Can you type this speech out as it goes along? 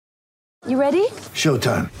You ready?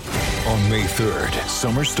 Showtime. On May 3rd,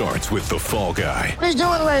 summer starts with The Fall Guy. Let's do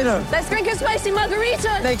it later. Let's drink a spicy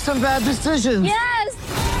margarita. Make some bad decisions. Yes!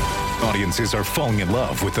 Audiences are falling in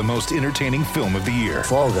love with the most entertaining film of the year.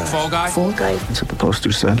 Fall Guy. Fall Guy? Fall Guy. That's what the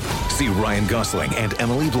poster said. See Ryan Gosling and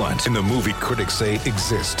Emily Blunt in the movie critics say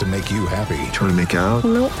exists to make you happy. Trying to make it out?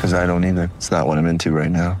 Nope. Because I don't either. It's not what I'm into right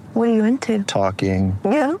now. What are you into? Talking.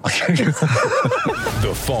 Yeah.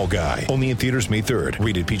 The Fall Guy. Only in theaters May 3rd.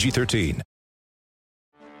 Rated PG-13.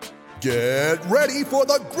 Get ready for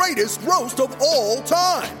the greatest roast of all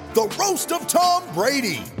time. The Roast of Tom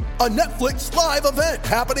Brady. A Netflix live event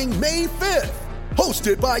happening May 5th.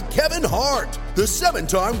 Hosted by Kevin Hart. The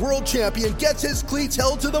 7-time world champion gets his cleats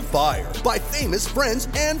held to the fire by famous friends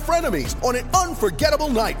and frenemies on an unforgettable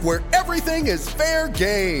night where everything is fair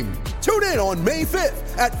game. Tune in on May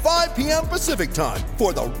 5th at 5 p.m. Pacific time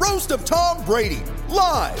for the Roast of Tom Brady.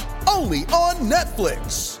 Live only on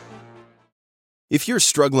Netflix. If you're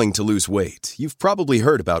struggling to lose weight, you've probably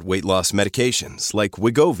heard about weight loss medications like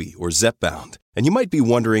Wegovy or Zepbound, and you might be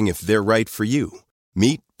wondering if they're right for you.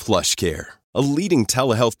 Meet PlushCare, a leading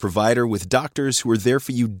telehealth provider with doctors who are there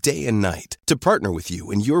for you day and night to partner with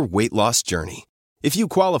you in your weight loss journey. If you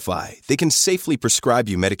qualify, they can safely prescribe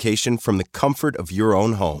you medication from the comfort of your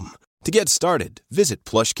own home. To get started, visit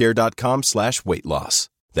plushcare.com/weightloss.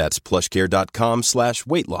 That's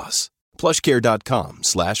plushcare.com/weightloss.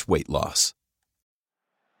 plushcare.com/weightloss.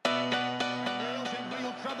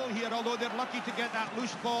 Although they're lucky to get that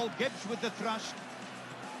loose ball. Gibbs with the thrust.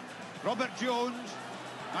 Robert Jones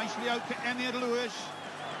nicely out to Emir Lewis.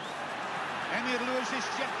 Emir Lewis is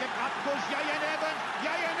checking. Up goes Ieuan Evans.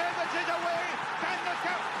 Ieuan Evans is away. Can the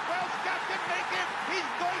Welsh captain make it? He's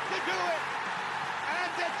going to do it.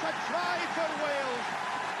 And it's a try for Wales.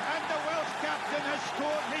 And the Welsh captain has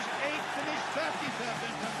scored his 8th and his 33rd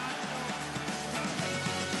international.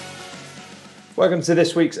 Welcome to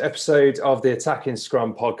this week's episode of the Attacking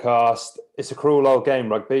Scrum podcast. It's a cruel old game,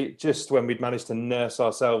 rugby. Just when we'd managed to nurse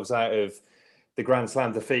ourselves out of the Grand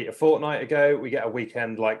Slam defeat a fortnight ago, we get a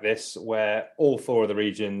weekend like this where all 4 of the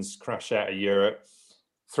regions crash out of Europe,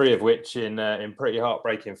 3 of which in pretty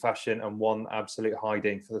heartbreaking fashion, and 1 absolute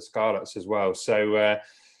hiding for the Scarlets as well. So,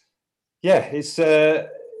 it's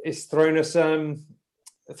thrown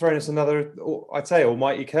us another, I'd say,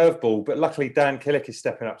 almighty curveball. But luckily, Dan Killick is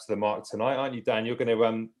stepping up to the mark tonight, aren't you, Dan? You're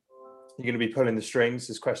going to be pulling the strings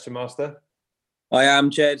as question master. I am,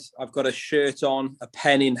 Jed. I've got a shirt on, a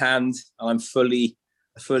pen in hand, and I'm fully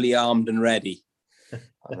armed and ready.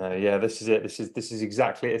 I know, yeah, this is it. This is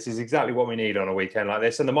exactly what we need on a weekend like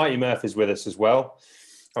this. And the mighty Murph is with us as well.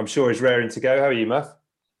 I'm sure he's raring to go. How are you, Murph?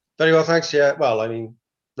 Very well, thanks. Yeah, well, I mean,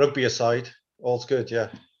 rugby aside, all's good. Yeah.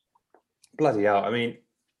 Bloody hell! I mean.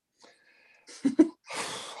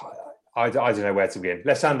 I don't know where to begin.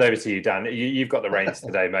 Let's hand over to you, Dan. You've got the reins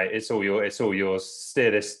today, mate. It's all yours.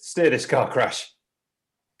 Steer this car crash.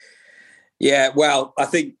 Yeah, well, I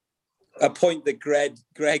think a point that Greg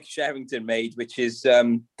Sherrington made, which is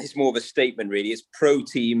more of a statement, really, is pro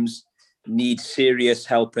teams need serious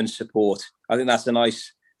help and support. I think that's a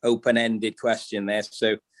nice open-ended question there.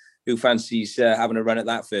 So, who fancies having a run at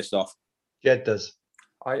that first off? Jed does.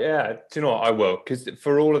 Do you know what? I will, because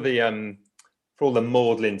for all the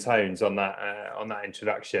maudlin tones on that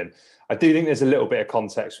introduction, I do think there's a little bit of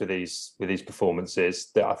context with these performances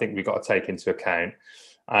that I think we've got to take into account.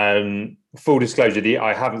 Full disclosure,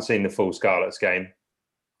 I haven't seen the full Scarlets game,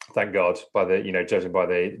 thank God, judging by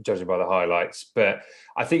the highlights. But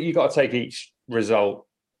I think you've got to take each result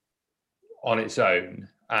on its own.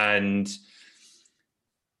 And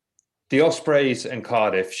the Ospreys and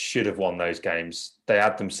Cardiff should have won those games. They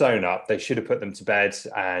had them sewn up. They should have put them to bed.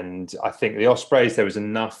 And I think the Ospreys, there was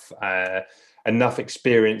enough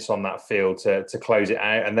experience on that field to close it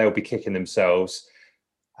out, and they'll be kicking themselves.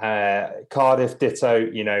 Cardiff, ditto.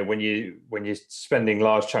 When you're spending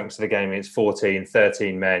large chunks of the game against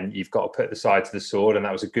 13 men, you've got to put the side to the sword, and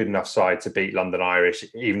that was a good enough side to beat London Irish,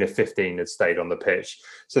 even if 15 had stayed on the pitch.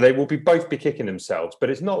 So they will both be kicking themselves, but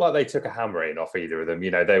it's not like they took a hammering off either of them.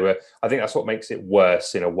 They were. I think that's what makes it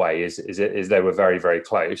worse in a way. Is they were very, very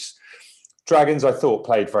close. Dragons, I thought,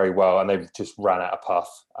 played very well, and they've just ran out of puff,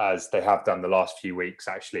 as they have done the last few weeks.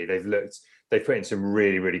 Actually, they've put in some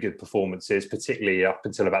really, really good performances, particularly up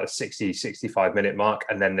until about the 60, 65 minute mark.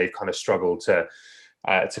 And then they've kind of struggled to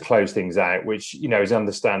close things out, which, is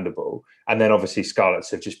understandable. And then obviously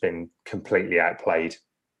Scarlets have just been completely outplayed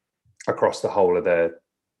across the whole of the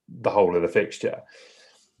fixture.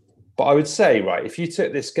 But I would say, right, if you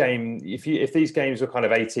took this game, if these games were kind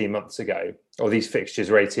of 18 months ago, or these fixtures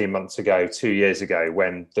were 18 months ago, 2 years ago,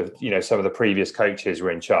 when some of the previous coaches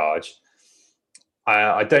were in charge,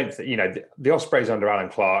 I don't, the Ospreys under Alan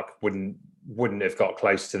Clark wouldn't have got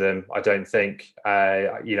close to them. I don't think.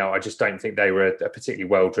 I just don't think they were a particularly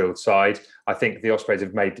well drilled side. I think the Ospreys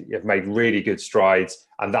have made really good strides,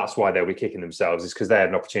 and that's why they'll be kicking themselves, is because they had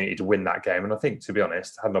an opportunity to win that game, and I think, to be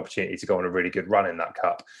honest, had an opportunity to go on a really good run in that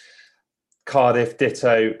cup. Cardiff,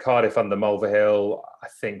 ditto. Cardiff under Mulverhill, I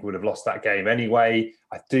think would have lost that game anyway.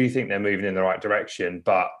 I do think they're moving in the right direction,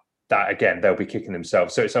 but that, again, they'll be kicking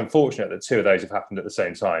themselves. So it's unfortunate that two of those have happened at the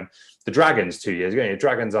same time. The Dragons 2 years ago,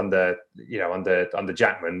 Dragons under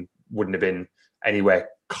Jackman wouldn't have been anywhere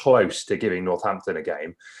close to giving Northampton a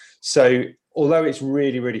game. So although it's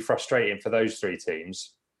really, really frustrating for those three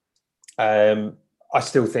teams, I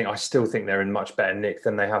still think they're in much better nick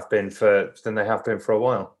than they have been for a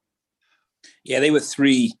while. Yeah, there's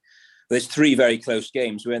three very close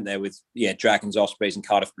games, weren't there, with Dragons, Ospreys and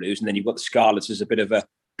Cardiff Blues, and then you've got the Scarlets as a bit of a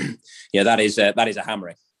that is a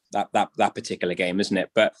hammering, that particular game, isn't it?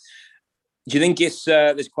 But do you think it's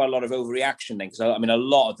there's quite a lot of overreaction then? Because I mean, a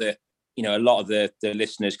lot of the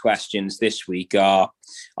listeners' questions this week are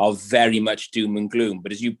very much doom and gloom.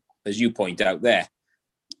 But as you point out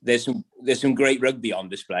there's some great rugby on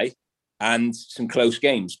display and some close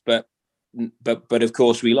games. But of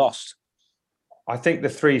course we lost. I think the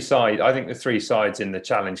three sides in the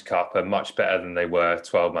Challenge Cup are much better than they were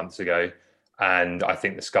 12 months ago. And I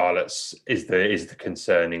think the Scarlets is the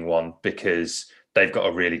concerning one, because they've got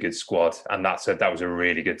a really good squad, and that was a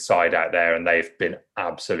really good side out there, and they've been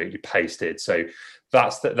absolutely pasted. So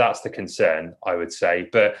that's the concern, I would say.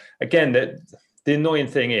 But again, the annoying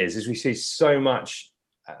thing is we see so much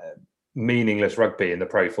meaningless rugby in the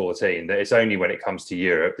Pro 14 that it's only when it comes to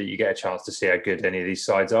Europe that you get a chance to see how good any of these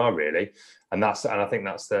sides are, really. And I think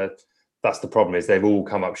that's the problem, is they've all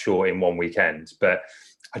come up short in one weekend. But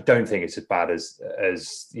I don't think it's as bad as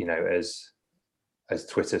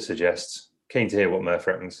Twitter suggests. Keen to hear what Murph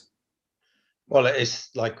reckons. Well, it's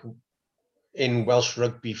like in Welsh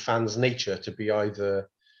rugby fans' nature to be either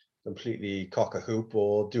completely cock a hoop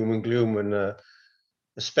or doom and gloom, and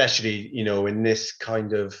especially in this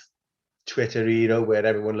kind of Twitter era where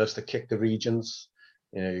everyone loves to kick the regions.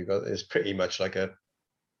 It's pretty much like a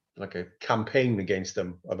campaign against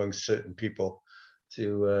them amongst certain people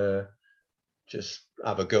to just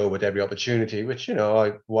have a go with every opportunity, which,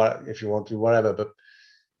 if you want to, whatever. But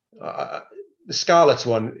the Scarlets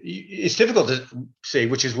one, it's difficult to say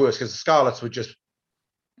which is worse, because the Scarlets were just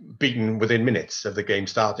beaten within minutes of the game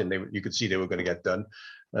starting. You could see they were going to get done.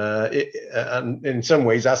 And in some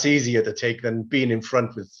ways, that's easier to take than being in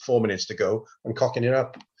front with 4 minutes to go and cocking it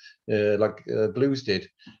up like Blues did.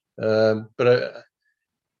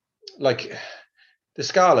 Like the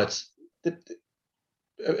Scarlets,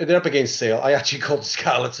 they're up against Sale. I actually called the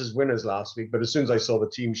Scarlets as winners last week, but as soon as I saw the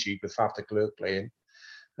team sheet with Faf de Klerk playing,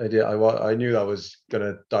 I knew I was going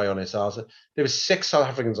to die on his arse. There were 6 South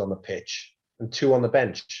Africans on the pitch and 2 on the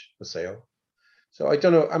bench for Sale. So I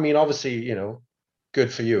don't know. I mean, obviously,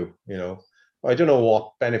 good for you, I don't know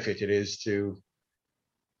what benefit it is to.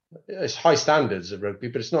 It's high standards of rugby,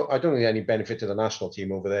 but it's not. I don't think any benefit to the national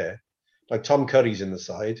team over there. Like Tom Curry's in the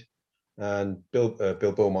side, and Bill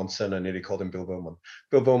Beaumont's son. I nearly called him Bill Beaumont.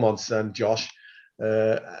 Bill Beaumont's son, Josh,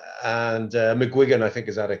 and McGuigan, I think,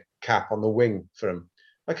 has had a cap on the wing for him.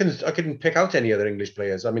 I couldn't pick out any other English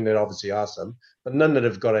players. I mean, there obviously are some, but none that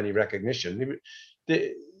have got any recognition.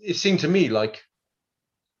 It seemed to me like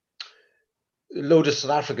a load of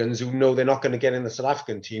South Africans who know they're not going to get in the South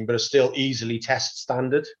African team, but are still easily test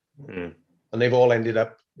standard. Mm. And they've all ended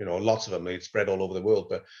up, lots of them, they spread all over the world,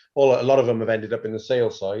 but a lot of them have ended up in the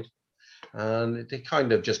Sale side. And they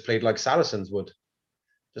kind of just played like Saracens would.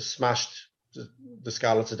 Just smashed the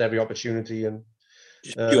Scarlets at every opportunity. And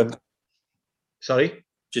sorry?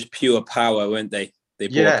 Just pure power, weren't they?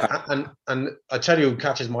 And I tell you who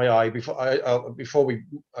catches my eye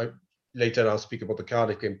later I'll speak about the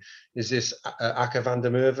Cardiff game, is this Aka van der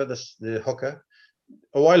Merwe, the hooker.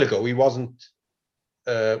 A while ago, he wasn't,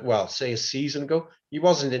 say a season ago, he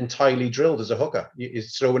wasn't entirely drilled as a hooker.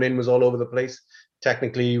 His throwing in was all over the place.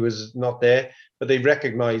 Technically, he was not there, but they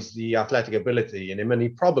recognised the athletic ability in him, and he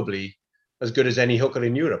probably as good as any hooker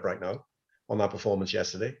in Europe right now on that performance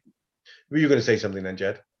yesterday. Were you going to say something then,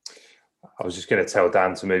 Jed? I was just going to tell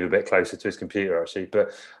Dan to move a bit closer to his computer, actually. But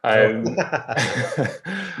look,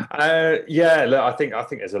 I think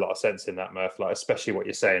there's a lot of sense in that, Murph. Like, especially what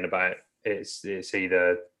you're saying about it's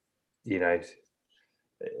either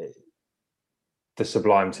the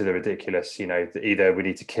sublime to the ridiculous. Either we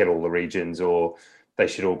need to kill all the regions, or they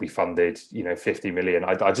should all be funded. 50 million.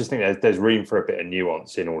 I just think there's room for a bit of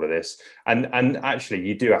nuance in all of this. And actually,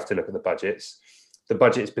 you do have to look at the budgets. the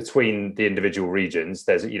budgets between the individual regions.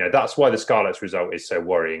 There's, that's why the Scarlets result is so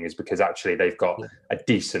worrying, is because actually they've got a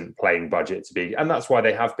decent playing budget to be, and that's why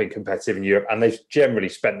they have been competitive in Europe, and they've generally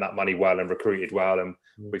spent that money well and recruited well, and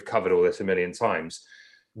we've covered all this a million times.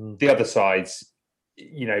 The other sides,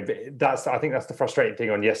 I think that's the frustrating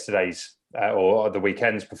thing on yesterday's or the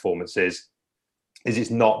weekend's performances, is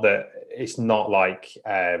it's not like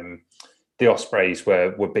the Ospreys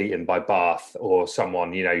were beaten by Bath or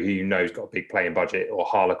someone, who knows got a big playing budget, or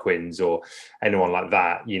Harlequins or anyone like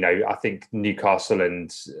that. I think Newcastle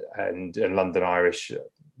and London Irish,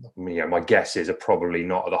 my guesses are probably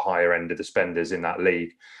not at the higher end of the spenders in that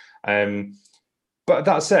league. But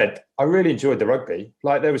that said, I really enjoyed the rugby.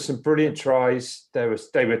 Like, there were some brilliant tries. They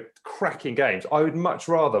were cracking games. I would much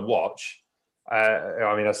rather watch.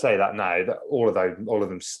 I say that now, that all of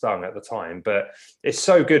them stung at the time, but it's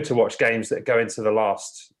so good to watch games that go into the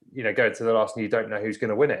last, and you don't know who's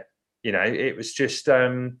going to win it. It was just,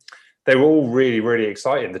 they were all really, really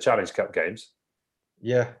exciting, the Challenge Cup games.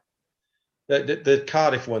 Yeah. The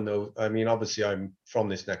Cardiff one, though, obviously I'm from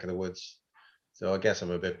this neck of the woods, so I guess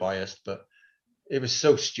I'm a bit biased, but it was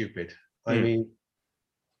so stupid. I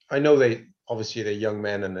know they're young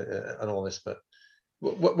men and all this, but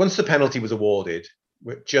once the penalty was awarded,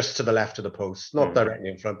 just to the left of the post, not directly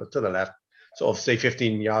in front, but to the left, sort of say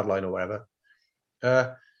 15-yard line or whatever,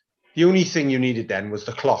 the only thing you needed then was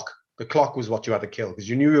the clock. The clock was what you had to kill, because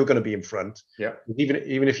you knew you were going to be in front. Yeah.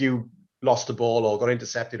 Even if you lost the ball or got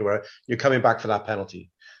intercepted or whatever, you're coming back for that penalty.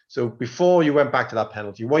 So before you went back to that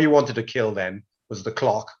penalty, what you wanted to kill then was the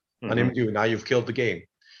clock. And in doing that, you've killed the game.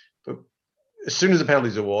 But as soon as the penalty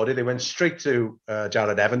was awarded, they went straight to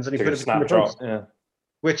Jared Evans, and he put it in the post. Yeah.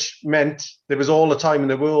 Which meant there was all the time in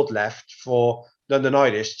the world left for London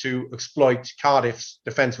Irish to exploit Cardiff's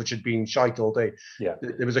defence, which had been shite all day. Yeah,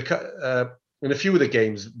 there was in a few of the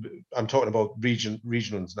games, I'm talking about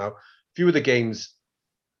regionals now. A few of the games,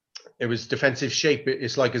 it was defensive shape.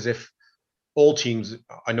 It's like as if all teams,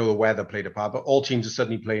 I know the weather played a part, but all teams are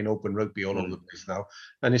suddenly playing open rugby all over the place now.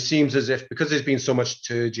 And it seems as if, because there's been so much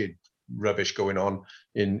turgid rubbish going on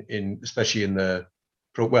in especially in the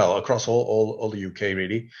across all the UK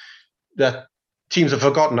really, that teams have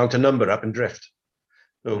forgotten how to number up and drift.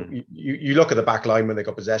 So you look at the back line when they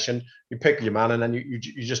got possession, you pick your man, and then you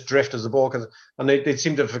just drift as the ball comes, and they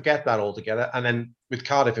seem to forget that altogether. And then with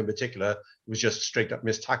Cardiff in particular, it was just straight up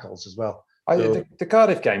missed tackles as well. The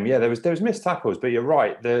Cardiff game, there was missed tackles, but you're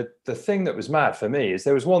right. The thing that was mad for me is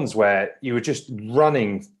there was ones where you were just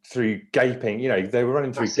running through gaping. They were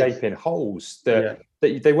running through gaping holes that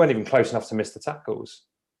they weren't even close enough to miss the tackles.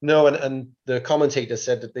 No, and the commentator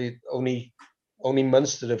said that they only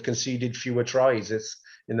Munster have conceded fewer tries. It's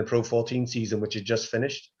in the Pro 14 season, which had just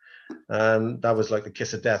finished. That was like the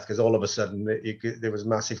kiss of death, because all of a sudden there was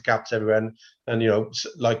massive gaps everywhere, and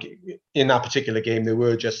like in that particular game there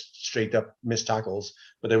were just straight up missed tackles,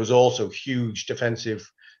 but there was also huge defensive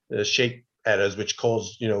shape errors which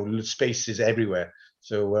caused spaces everywhere.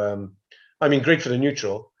 So great for the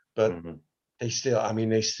neutral, but they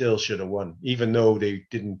still should have won, even though they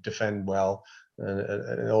didn't defend well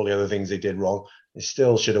and all the other things they did wrong. They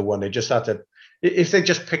still should have won. They just had to, if they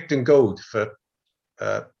just picked and goed for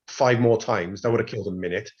 5 more times, that would have killed a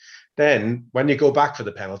minute. Then when you go back for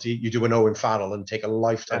the penalty, you do an Owen Farrell and take a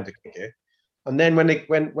lifetime to kick it. And then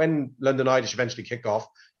when London Irish eventually kick off,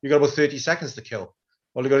 you got about 30 seconds to kill.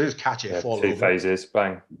 All you got to do is catch it, fall 2 over, phases,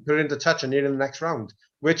 bang, put it into touch, and you're in the next round.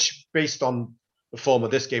 Which, based on the form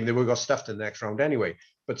of this game, they would have got stuffed in the next round anyway.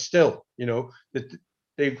 But still, I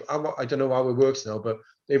don't know how it works now, but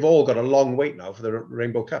they've all got a long wait now for the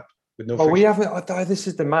Rainbow Cup. We haven't. This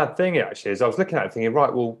is the mad thing, actually. As I was looking at it, thinking,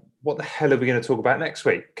 right, well, what the hell are we going to talk about next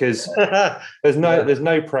week? Because there's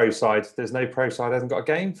no pro side. There's no pro side hasn't got a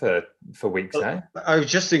game for weeks now. I was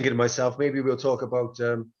just thinking to myself, maybe we'll talk about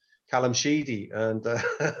Callum Sheedy and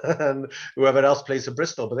whoever else plays for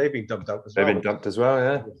Bristol, but they've been dumped out as well. They've been dumped as well,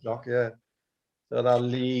 yeah. Yeah. So that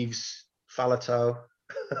leaves Faletau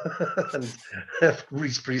and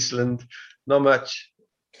Reece Priestland. Not much.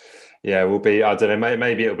 Yeah, we'll be. I don't know.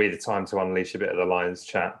 Maybe it'll be the time to unleash a bit of the Lions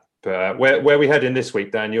chat. But where are we heading this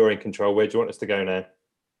week, Dan? You're in control. Where do you want us to go now?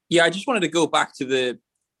 Yeah, I just wanted to go back to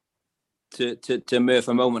to Murph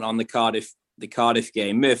a moment on the Cardiff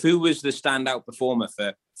game. Murph, who was the standout performer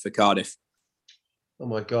for Cardiff? Oh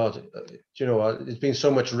my God! Do you know what? There's been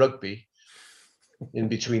so much rugby in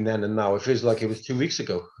between then and now. It feels like it was 2 weeks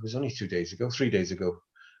ago. It was only 2 days ago, 3 days ago.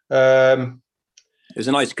 There's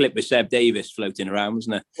a nice clip with Seb Davis floating around,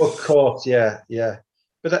 wasn't there? Of course, yeah.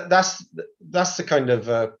 But that's the kind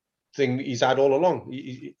of thing he's had all along.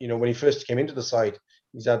 When he first came into the side,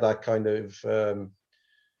 he's had that kind of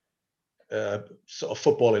sort of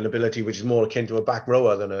footballing ability, which is more akin to a back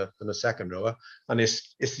rower than a second rower. And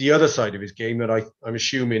it's the other side of his game that I'm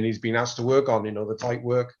assuming he's been asked to work on. The tight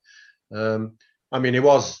work. I mean, it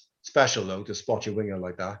was special though to spot your winger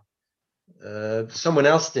like that. Someone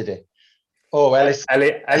else did it. Oh, Elliot had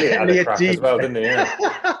a crack as well, didn't he?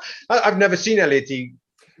 Yeah. I've never seen Elliot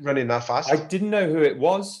running that fast. I didn't know who it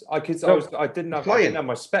was. I didn't have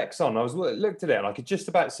my specs on. I looked at it and I could just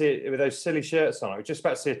about see it with those silly shirts on. I was just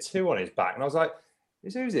about to see a 2 on his back, and I was like,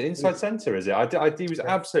 "Who's it? Inside centre? Is it?" He was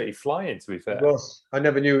absolutely flying. To be fair, I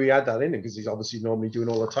never knew he had that in him because he's obviously normally doing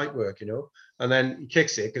all the tight work, And then he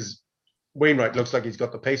kicks it because Wainwright looks like he's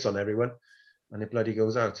got the pace on everyone, and it bloody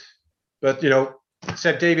goes out. But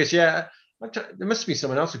Seb Davies, yeah. There must be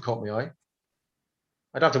someone else who caught my eye.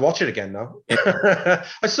 I'd have to watch it again now. I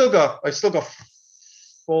still got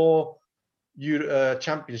 4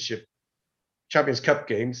 Champions Cup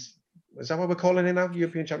games. Is that what we're calling it now?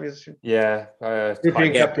 European Championship? Yeah.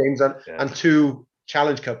 European Cup games and 2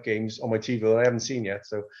 Challenge Cup games on my TV that I haven't seen yet.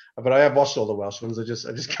 So, but I have watched all the Welsh ones. I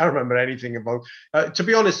just can't remember anything about. To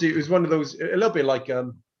be honest, it was one of those a little bit like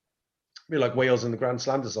Wales and the Grand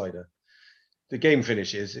Slam decider. The game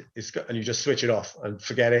finishes, and you just switch it off and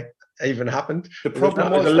forget it even happened. The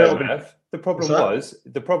problem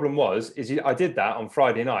was, I did that on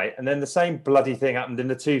Friday night, and then the same bloody thing happened in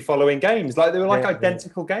the 2 following games. Like they were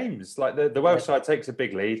identical games. Like the Welsh side takes a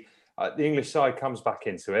big lead, the English side comes back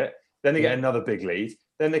into it, then they get another big lead,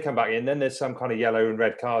 then they come back in, then there's some kind of yellow and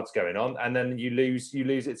red cards going on, and then you lose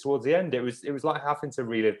it towards the end. It was like having to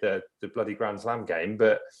relive the bloody Grand Slam game,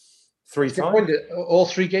 but 3 times. All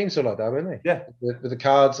 3 games are like that, weren't they? Yeah, with the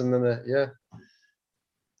cards and then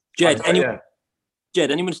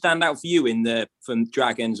Jed, anyone stand out for you from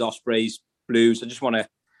Dragons, Ospreys, Blues? I just want to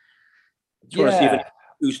see if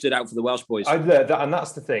who stood out for the Welsh boys. And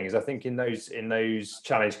that's the thing is, I think in those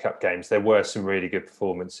Challenge Cup games there were some really good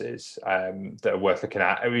performances that are worth looking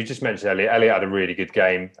at. We just mentioned Elliot. Elliot had a really good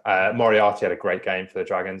game. Moriarty had a great game for the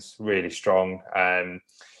Dragons, really strong.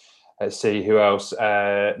 Let's see who else.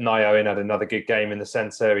 Nye Owen had another good game in the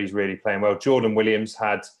centre. He's really playing well. Jordan Williams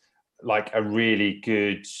had like a really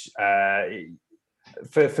good.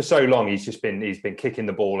 For so long, he's been kicking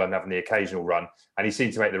the ball and having the occasional run, and he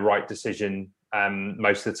seemed to make the right decision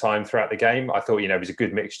most of the time throughout the game. I thought it was a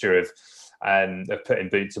good mixture of putting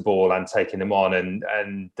boot to ball and taking them on, and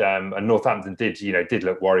Northampton did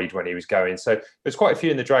look worried when he was going. So there's quite a few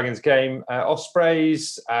in the Dragons game.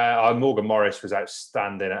 Ospreys, Morgan Morris was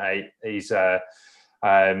outstanding at 8. He's a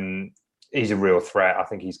real threat. I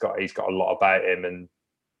think he's got a lot about him,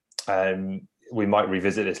 and we might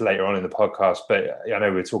revisit this later on in the podcast. But I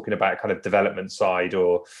know we're talking about kind of development side,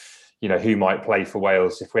 or who might play for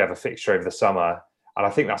Wales if we have a fixture over the summer. And I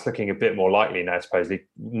think that's looking a bit more likely now, supposedly.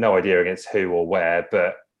 No idea against who or where.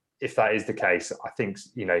 But if that is the case, I think,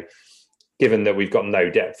 given that we've got no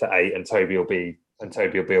depth at 8 and Toby will be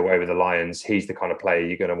away with the Lions, he's the kind of player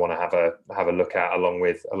you're going to want to have a look at along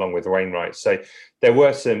with Wainwright. So there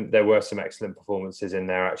were some excellent performances in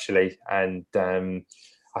there, actually. And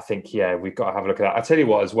I think, we've got to have a look at that. I tell you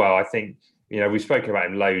what as well, I think, we've spoken about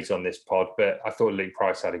him loads on this pod, but I thought Luke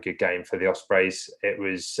Price had a good game for the Ospreys. It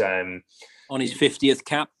was... on his 50th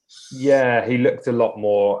cap. Yeah, he looked a lot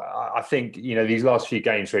more. I think, these last few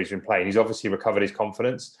games where he's been playing, he's obviously recovered his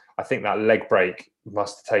confidence. I think that leg break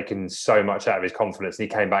must have taken so much out of his confidence. And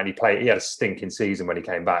he came back and he had a stinking season when he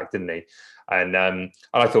came back, didn't he? And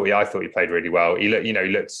I thought he played really well. He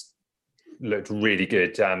looked really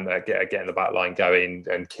good at getting the back line going,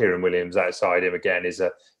 and Kieran Williams outside him again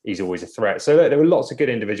he's always a threat. So there were lots of good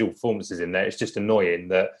individual performances in there. It's just annoying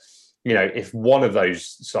that if one of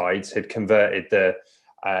those sides had converted the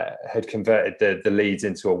leads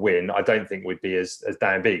into a win, I don't think we'd be as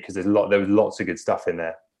downbeat, because there was lots of good stuff in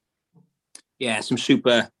there. Yeah, some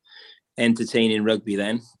super entertaining rugby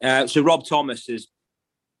then. So Rob Thomas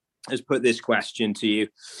has put this question to you.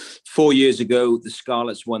 4 years ago, the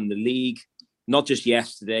Scarlets won the league. Not just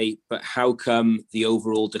yesterday, but how come the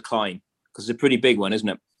overall decline? Because it's a pretty big one, isn't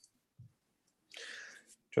it? Do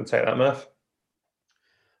you want to take that, Murph?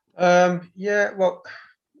 Well,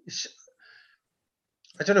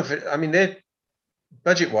 I don't know they're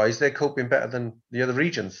budget-wise, they're coping better than the other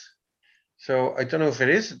regions. So I don't know if it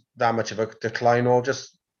is that much of a decline, or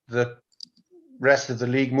just the rest of the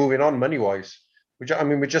league moving on money-wise.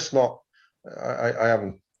 We're just not. I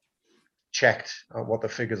haven't checked what the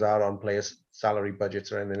figures are on players' salary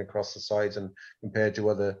budgets or anything across the sides, and compared to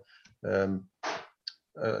other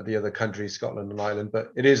the other countries, Scotland and Ireland.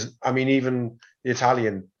 But it is. Even the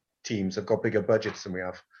Italian teams have got bigger budgets than we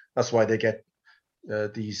have. That's why they get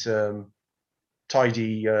these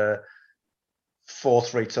tidy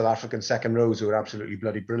fourth-rate South African second rows who are absolutely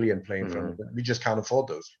bloody brilliant playing for them. We just can't afford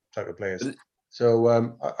those type of players.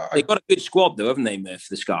 So they've got a good squad, though, haven't they, Murph?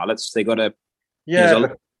 The Scarlets. They got a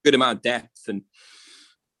good amount of depth, and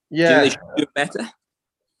do you think they should do better?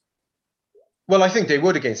 Well, I think they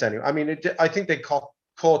would against anyone. I mean, I think they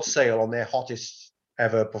caught Sale on their hottest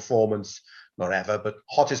ever performance. Not ever, but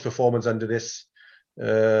hottest performance under this.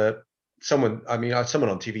 Someone on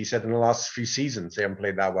TV said in the last few seasons they haven't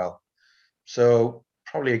played that well. So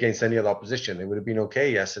probably against any other opposition, they would have been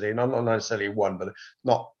okay yesterday. Not necessarily won, but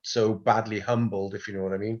not so badly humbled, if you know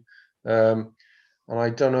what I mean. And I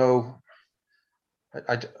don't know.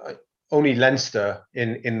 I only Leinster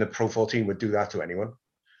in the Pro 14 would do that to anyone.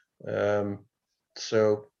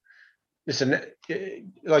 So listen,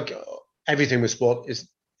 like everything with sport is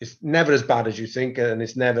never as bad as you think, and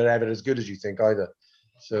it's never ever as good as you think either.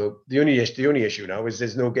 So the only issue now is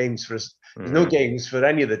there's no games for us. There's no games for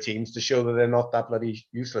any of the teams to show that they're not that bloody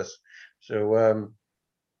useless. So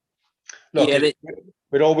look,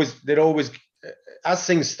 they're always as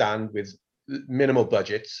things stand with minimal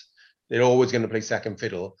budgets, they're always going to play second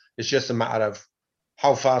fiddle. It's just a matter of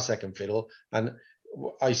how far second fiddle. And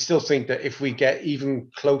I still think that if we get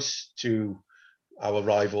even close to our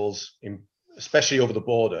rivals, especially over the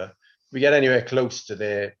border, if we get anywhere close to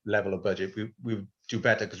their level of budget, we do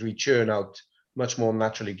better because we churn out much more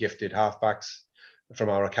naturally gifted halfbacks from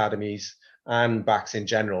our academies and backs in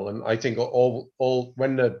general. And I think all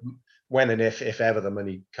when and if ever the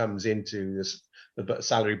money comes into the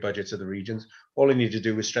salary budgets of the regions, all they need to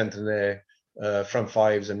do is strengthen their front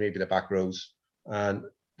fives and maybe the back rows, and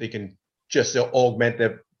they can just augment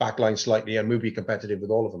their back line slightly, and we'll be competitive with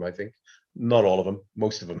all of them. I think not all of them,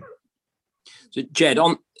 most of them. So Jed,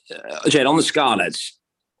 on the Scarlets,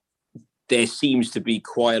 there seems to be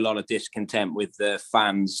quite a lot of discontent with the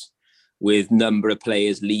fans, with number of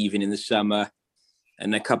players leaving in the summer,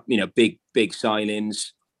 and a couple, big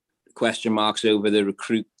signings, question marks over the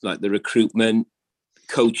recruitment,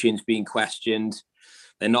 coaching's being questioned.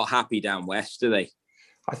 They're not happy down west, are they?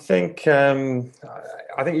 I think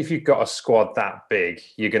if you've got a squad that big,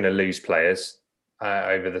 you're going to lose players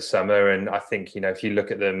over the summer. And I think, if you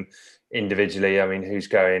look at them individually, I mean, who's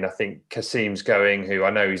going? I think Kasim's going, who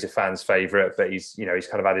I know he's a fan's favourite, but he's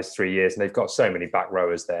kind of had his 3 years, and they've got so many back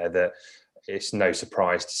rowers there that it's no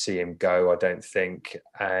surprise to see him go, I don't think.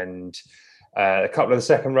 And a couple of the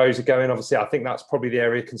second rows are going. Obviously, I think that's probably the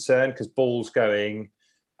area of concern because Ball's going,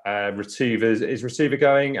 is Ratuva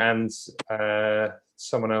going, and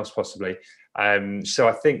someone else possibly. So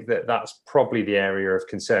I think that's probably the area of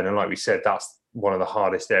concern. And like we said, that's one of the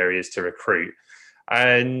hardest areas to recruit.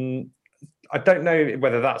 And I don't know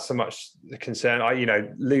whether that's so much the concern.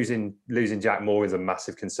 Losing Jack Moore is a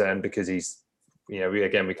massive concern because he's,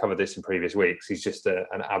 we covered this in previous weeks. He's just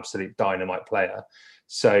an absolute dynamite player.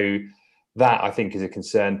 So that I think is a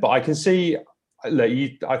concern. But I can see,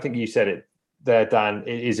 I think you said it there, Dan,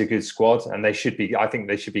 it is a good squad, and I think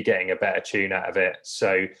they should be getting a better tune out of it.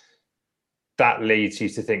 So that leads you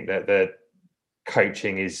to think that the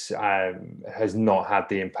coaching has not had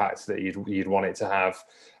the impact that you'd want it to have.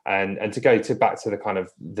 And to go back to the kind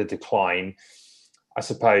of the decline, I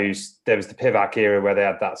suppose there was the Pivac era where they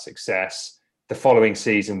had that success. The following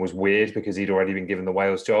season was weird because he'd already been given the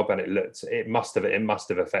Wales job, and it must have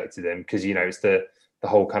affected him because it's the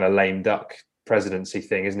whole kind of lame duck presidency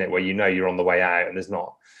thing, isn't it? Where you're on the way out and there's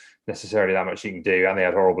not necessarily that much you can do. And they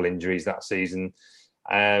had horrible injuries that season.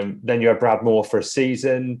 Then you had Brad Moore for a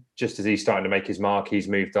season, just as he's starting to make his mark, he's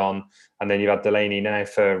moved on. And then you had Delaney now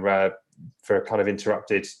for a kind of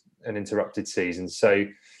interrupted season. So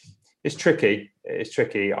it's tricky.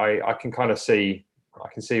 I can kind of see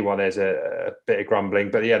why there's a bit of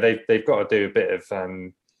grumbling, but yeah, they've got to do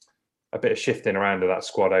a bit of shifting around of that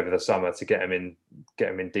squad over the summer to get them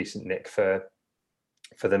in decent nick for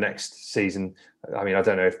the next season. I mean, I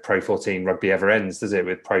don't know if Pro 14 rugby ever ends, does it?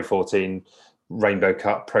 With Pro 14, Rainbow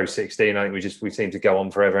Cup, Pro 16, I think we seem to go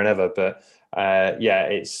on forever and ever. But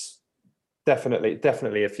it's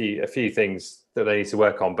definitely a few things that they need to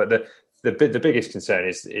work on. But the biggest concern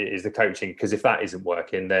is the coaching, because if that isn't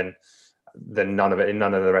working, then none of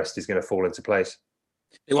the rest is going to fall into place.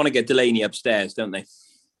 They want to get Delaney upstairs, don't they?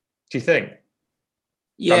 Do you think?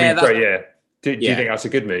 Yeah. I mean, great, yeah. Do you think that's a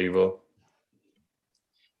good move? Or?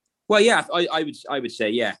 Well, yeah, I would say,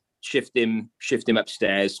 yeah, shift him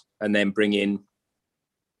upstairs, and then bring in,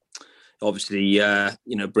 obviously,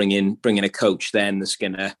 bring in a coach then that's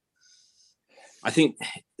gonna. I don't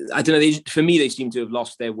know. For me, they seem to have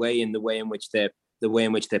lost their way in the way in which they're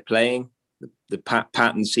playing. The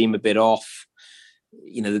patterns seem a bit off.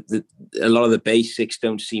 A lot of the basics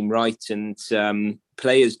don't seem right, and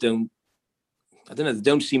players don't I don't know. They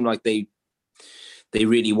don't seem like they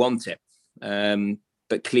really want it.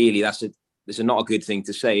 But clearly, that's not a good thing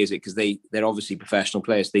to say, is it? Because they're obviously professional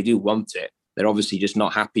players. They do want it. They're obviously just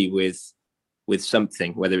not happy with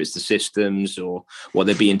something, whether it's the systems or what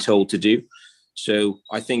they're being told to do. So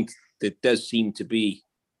I think there does seem to be,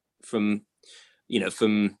 from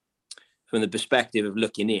the perspective of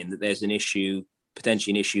looking in, that there's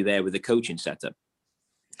potentially an issue there with the coaching setup.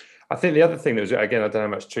 I think the other thing that was, again, I don't know how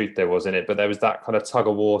much truth there was in it, but there was that kind of tug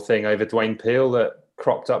of war thing over Dwayne Peele that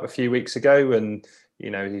cropped up a few weeks ago, and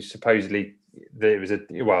he supposedly it was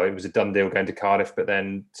a done deal going to Cardiff, but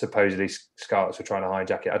then supposedly Scarlets were trying to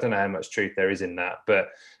hijack it. I don't know how much truth there is in that, but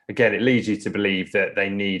again, it leads you to believe that they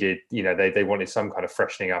needed, they wanted some kind of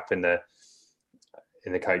freshening up in the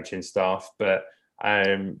coaching staff, but.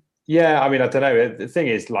 Yeah, I mean, I don't know. The thing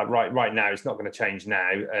is, like right now, it's not going to change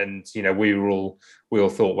now. And we all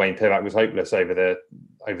thought Wayne Pivac was hopeless over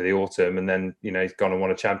the autumn, and then he's gone and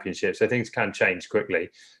won a championship. So things can change quickly.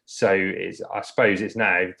 So I suppose it's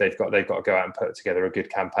now they've got to go out and put together a good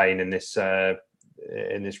campaign in this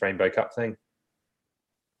Rainbow Cup thing.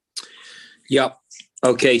 Yeah.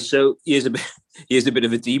 Okay. So here's a bit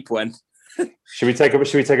of a deep one. Should we take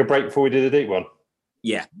a break before we do the deep one?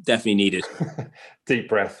 Yeah, definitely needed. Deep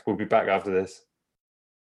breath. We'll be back after this.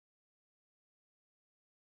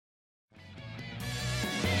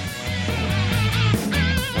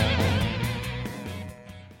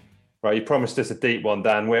 Right, you promised us a deep one,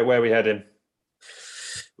 Dan. Where are we heading?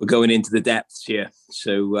 We're going into the depths here.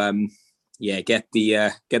 So, get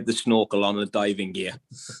the snorkel on, the diving gear.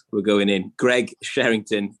 We're going in. Greg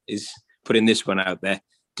Sherrington is putting this one out there.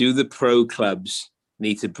 Do the pro clubs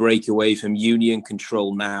need to break away from union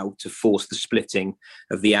control now to force the splitting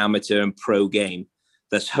of the amateur and pro game,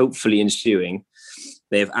 thus hopefully ensuing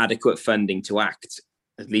they have adequate funding to act,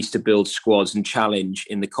 at least to build squads and challenge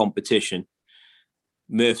in the competition?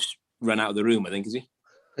 Murph's run out of the room, I think, is he?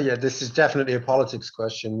 Yeah, this is definitely a politics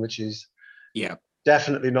question, which is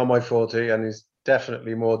definitely not my forte, and is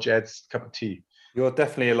definitely more Jed's cup of tea. You're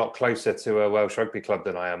definitely a lot closer to a Welsh rugby club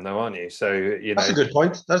than I am, though, aren't you? So that's a good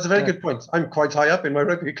point. That's a very good point. I'm quite high up in my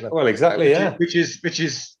rugby club. Well, exactly, which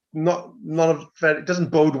is not it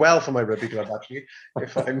doesn't bode well for my rugby club, actually,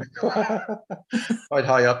 if I'm quite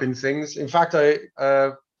high up in things. In fact, I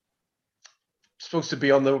supposed to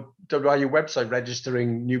be on the WIU website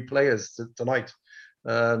registering new players tonight,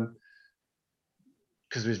 because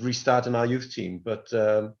we're restarting our youth team. But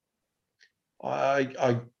the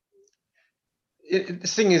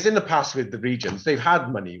thing is, in the past with the regions, they've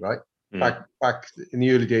had money, right? Back in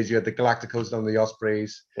the early days, you had the Galacticos and the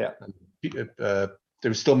Ospreys. Yeah. And, there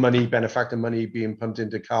was still money, benefactor money, being pumped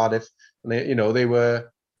into Cardiff, and they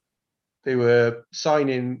were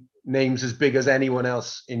signing names as big as anyone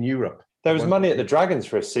else in Europe. There was money at the Dragons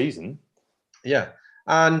for a season. Yeah,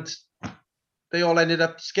 and they all ended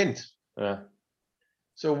up skint. Yeah.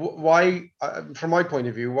 So why, from my point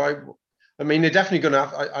of view, why? I mean, they're definitely going to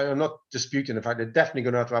have, I'm not disputing the fact they're definitely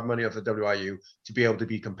going to have money off the WIU to be able to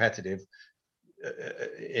be competitive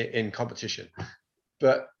in competition.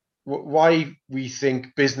 But why we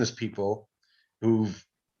think business people who've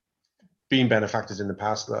been benefactors in the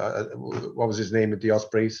past, what was his name at the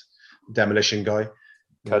Ospreys? Demolition guy.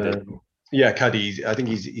 Cuddy. Cuddy. I think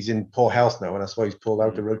he's in poor health now, and that's why he's pulled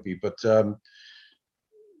out the rugby. But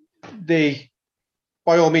they,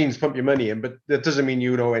 by all means, pump your money in, but that doesn't mean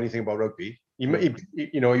you know anything about rugby. You're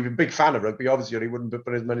a big fan of rugby, obviously, or he wouldn't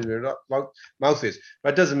put his money in their mouth is.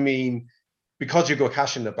 But it doesn't mean because you got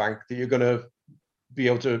cash in the bank that you're going to be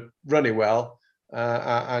able to run it well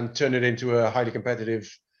and turn it into a highly competitive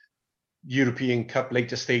European Cup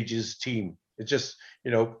later stages team. It's just,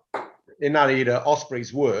 in that era,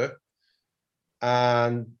 Ospreys were,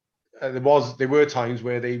 and there were times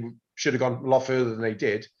where they should have gone a lot further than they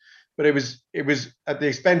did. But it was at the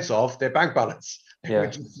expense of their bank balance,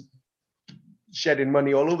 which is shedding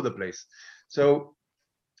money all over the place. So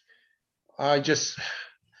I just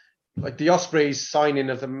like the Ospreys signing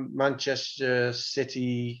of the Manchester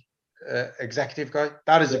City executive guy.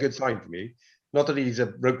 That is a good sign for me. Not that he's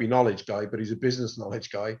a rugby knowledge guy, but he's a business knowledge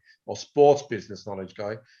guy or sports business knowledge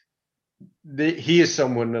guy. He is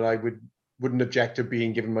someone that I wouldn't object to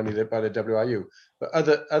being given money by the WIU. But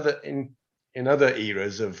in other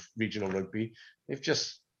eras of regional rugby, they've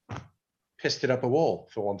just pissed it up a wall,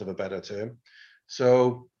 for want of a better term.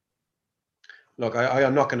 So, look, I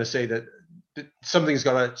am not going to say that something's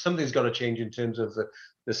got to change in terms of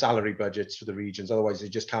the salary budgets for the regions. Otherwise, they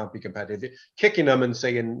just can't be competitive. Kicking them and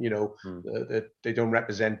saying, that they don't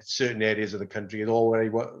represent certain areas of the country is all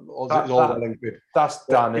well and good. That's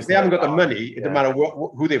done. If they haven't got the money, it doesn't matter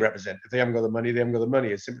who they represent. If they haven't got the money, they haven't got the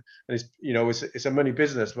money. It's a money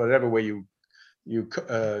business. Whatever way you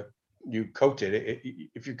coat it,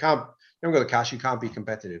 if you haven't got the cash, you can't be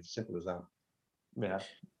competitive. Simple as that. Yeah.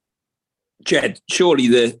 Jed, surely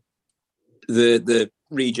the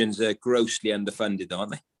regions are grossly underfunded,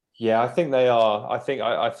 aren't they? Yeah, I think they are. I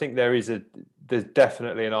think there's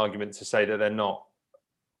definitely an argument to say that they're not,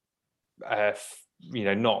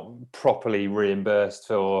 not properly reimbursed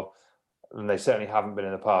for, and they certainly haven't been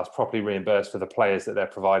in the past, properly reimbursed for the players that they're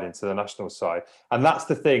providing to the national side. And that's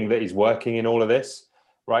the thing that is working in all of this,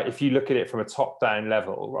 right? If you look at it from a top-down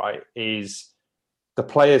level, right, is the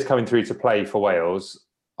players coming through to play for Wales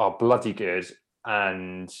are bloody good.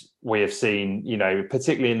 And we have seen,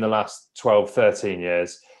 particularly in the last 12, 13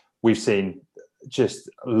 years, we've seen just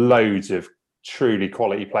loads of truly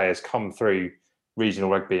quality players come through regional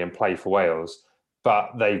rugby and play for Wales, but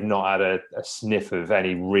they've not had a sniff of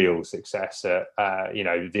any real success at,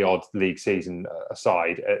 the odd league season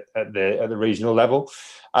aside at the regional level.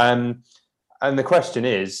 And the question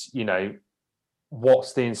is,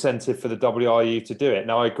 what's the incentive for the WRU to do it?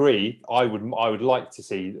 Now, I agree. I would like to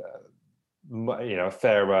see a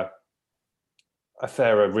fairer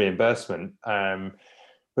reimbursement,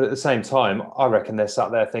 but at the same time, I reckon they're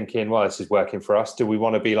sat there thinking, well, this is working for us. Do we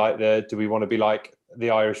want to be like the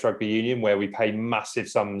Irish Rugby Union, where we pay massive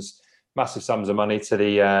sums of money to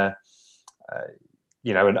the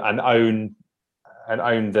and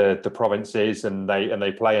own the provinces, and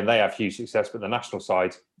they play and they have huge success, but the national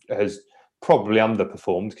side has probably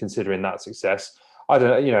underperformed considering that success. I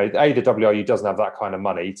don't know, the WRU doesn't have that kind of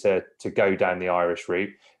money to go down the Irish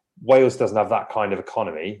route. Wales doesn't have that kind of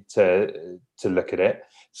economy to look at it.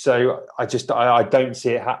 So I don't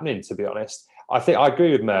see it happening, to be honest. I think I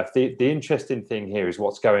agree with Murph. The interesting thing here is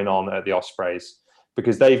what's going on at the Ospreys,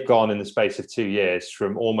 because they've gone in the space of 2 years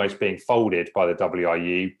from almost being folded by the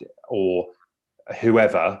WRU or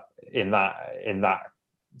whoever in that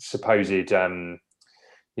supposed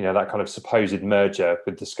that kind of supposed merger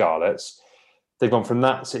with the Scarlets. They've gone from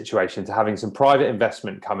that situation to having some private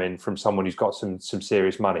investment come in from someone who's got some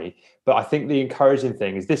serious money. But I think the encouraging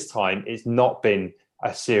thing is this time it's not been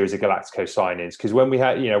a series of Galactico signings, because when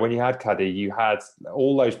you had Cuddy, you had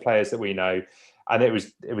all those players that we know, and it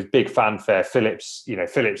was big fanfare. Phillips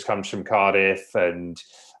comes from Cardiff, and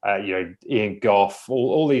Ian Goff,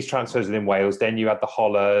 all these transfers within Wales. Then you had the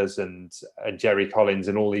Hollers and Jerry Collins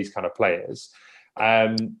and all these kind of players.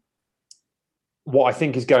 What I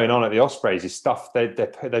think is going on at the Ospreys is stuff they've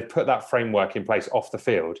put that framework in place off the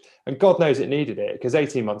field, and God knows it needed it, because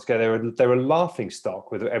 18 months ago they were a laughing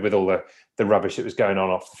stock with all the rubbish that was going on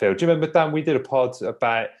off the field. Do you remember, Dan? We did a pod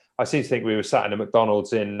about. I seem to think we were sat in a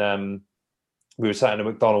McDonald's in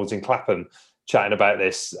Clapham chatting about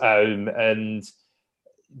this, and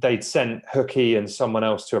they'd sent Hookie and someone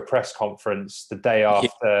else to a press conference the day after.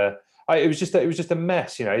 Yeah. It was just a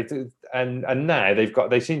mess, and now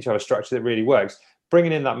they seem to have a structure that really works.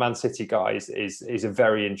 Bringing in that Man City guy is a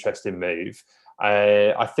very interesting move.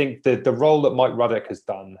 I think the role that Mike Ruddock has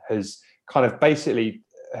done has kind of basically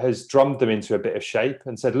has drummed them into a bit of shape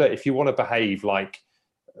and said, look, if you want to behave like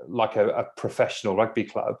a professional rugby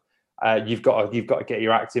club, you've got to get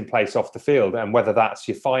your act in place off the field, and whether that's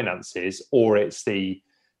your finances or it's the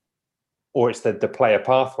player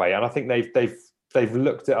pathway. And I think they've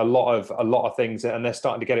looked at a lot of things, and they're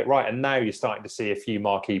starting to get it right. And now you're starting to see a few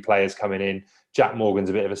marquee players coming in. Jack Morgan's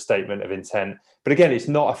a bit of a statement of intent, but again, it's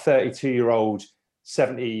not a 32-year-old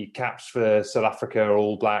 70 caps for South Africa or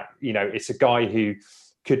All Black. It's a guy who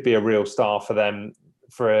could be a real star for them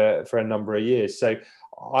for a number of years. So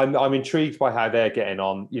I'm intrigued by how they're getting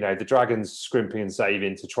on. The Dragons scrimping and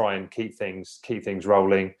saving to try and keep things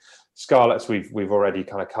rolling. Scarlets we've already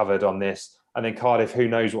kind of covered on this. And then Cardiff, who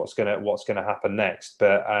knows what's gonna happen next?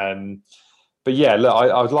 But yeah, look,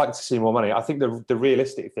 I would like to see more money. I think the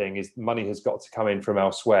realistic thing is money has got to come in from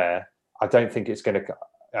elsewhere. I don't think it's going to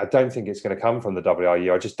come from the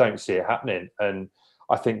WRU. I just don't see it happening. And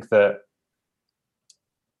I think that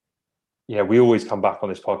we always come back on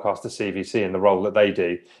this podcast to CVC and the role that they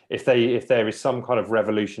do. If there is some kind of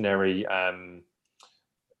revolutionary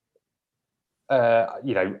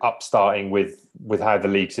upstarting with how the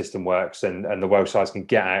league system works and the Welsh sides can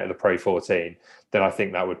get out of the Pro 14, then I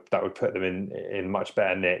think that would put them in much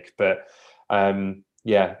better nick. But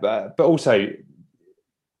but also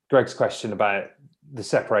Greg's question about the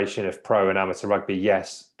separation of pro and amateur rugby,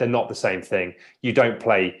 yes, they're not the same thing. You don't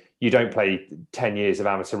play 10 years of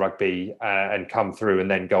amateur rugby and come through and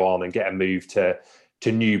then go on and get a move to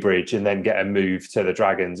Newbridge and then get a move to the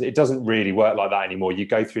Dragons. It doesn't really work like that anymore. You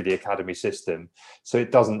go through the academy system, so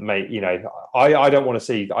it doesn't make, I don't want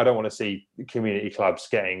to see community clubs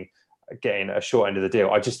getting a short end of the deal.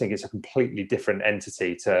 I just think it's a completely different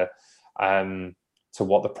entity to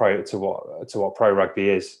what pro rugby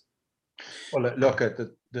is. Well, look at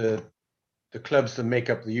the clubs that make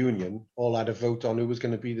up the union all had a vote on who was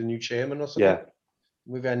going to be the new chairman or something. Yeah.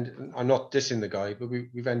 I'm not dissing the guy, but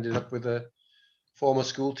we've ended up with a former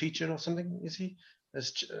school teacher or something, is he?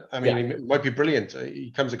 He might be brilliant.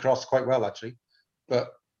 He comes across quite well, actually.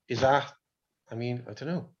 But is that, I don't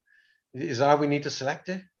know. Is that how we need to select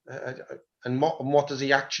it? And what does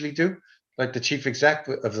he actually do? Like the chief exec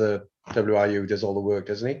of the WRU does all the work,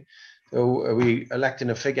 doesn't he? So are we electing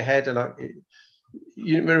a figurehead? And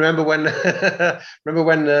you remember when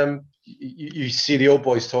you see the old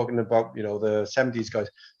boys talking about, the 70s guys.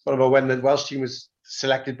 What about when the Welsh team was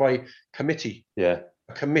selected by committee? Yeah.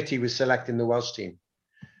 A committee was selecting the Welsh team.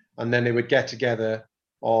 And then they would get together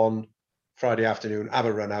on Friday afternoon, have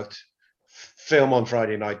a run out, film on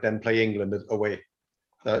Friday night, then play England away.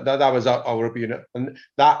 That was our opinion. And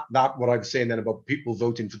that what I was saying then about people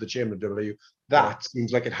voting for the chairman of W, that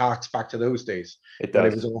seems like it harks back to those days. It does.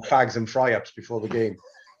 When it was all fags and fry-ups before the game.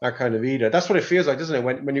 That kind of era. That's what it feels like, doesn't it?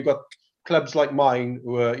 When you've got clubs like mine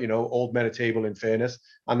who are, old men at table, in fairness,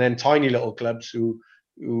 and then tiny little clubs who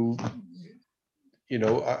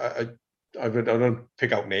I don't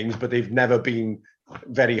pick out names, but they've never been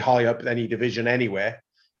very high up in any division anywhere,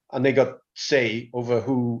 and they got say over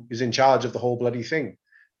who is in charge of the whole bloody thing.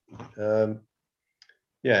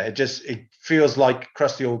 It feels like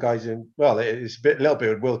crusty old guys in. Well, it's a little bit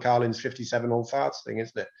with Will Carlin's 57 old farts thing,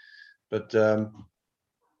 isn't it? But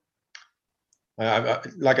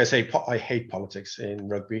like I say, I hate politics in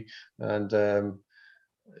rugby, and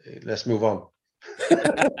let's move on.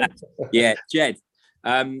 Yeah, Jed.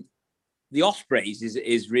 The Ospreys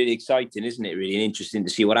is really exciting, isn't it? Really interesting to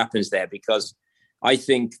see what happens there, because I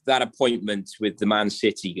think that appointment with the Man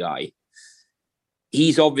City guy,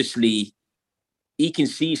 he's obviously, he can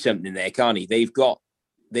see something there, can't he? They've got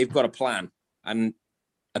a plan, and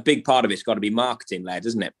a big part of it's got to be marketing led,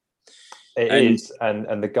 isn't it? It is,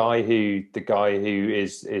 and the guy who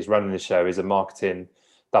is running the show is a marketing.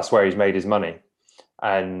 That's where he's made his money.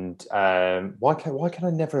 And why can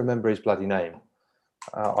I never remember his bloody name?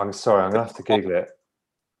 I'm sorry, I'm gonna have to Google it.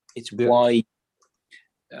 It's Y.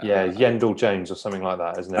 Yendall Jones or something like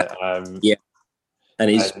that, isn't it? Yeah, and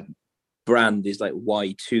his brand is like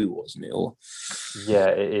Y2, wasn't it? Or yeah,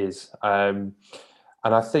 it is. And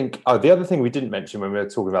I think the other thing we didn't mention when we were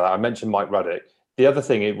talking about that, I mentioned Mike Ruddock. The other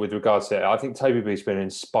thing with regards to it, I think Toby Booth's been an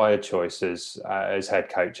inspired choice as head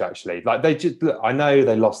coach, actually. Like I know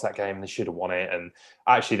they lost that game and they should have won it. And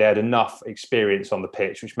actually they had enough experience on the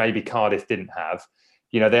pitch, which maybe Cardiff didn't have.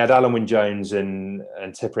 They had Alan Wynne-Jones and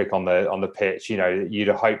Tipuric on the pitch. You'd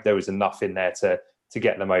have hoped there was enough in there to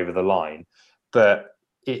get them over the line. But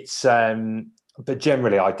it's but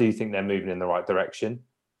generally I do think they're moving in the right direction.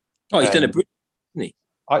 Oh, he's done a brilliant, hasn't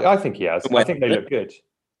he? I think he has. I think they look good.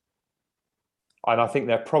 And I think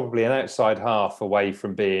they're probably an outside half away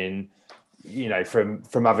from being, from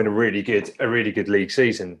having a really good league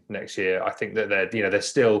season next year. I think that they're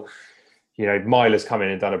still, Myler's come in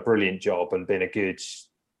and done a brilliant job and been a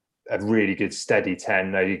really good steady 10,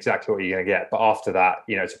 know exactly what you're going to get. But after that,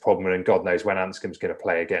 it's a problem, and God knows when Anscombe's going to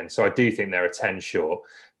play again. So I do think they're a 10 short,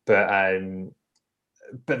 but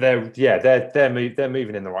they're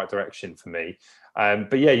moving in the right direction for me.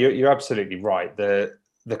 But yeah, you're absolutely right.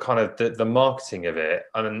 The kind of the marketing of it,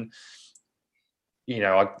 and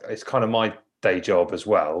it's kind of my day job as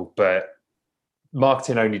well, but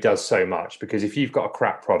marketing only does so much, because if you've got a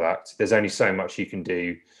crap product, there's only so much you can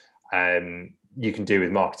do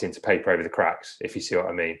with marketing to paper over the cracks, if you see what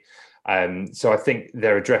I mean. So I think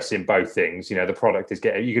they're addressing both things. The product is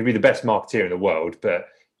you could be the best marketeer in the world, but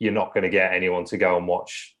you're not going to get anyone to go and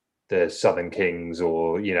watch the Southern Kings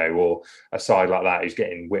or a side like that who's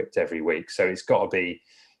getting whipped every week. So it's got to be,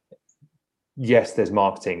 yes, there's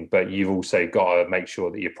marketing, but you've also got to make sure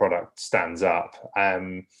that your product stands up.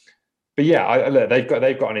 But yeah, look,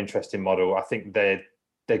 they've got an interesting model. I think they're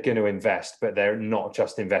going to invest, but they're not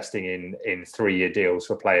just investing in 3-year deals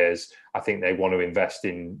for players. I think they want to invest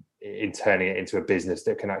in turning it into a business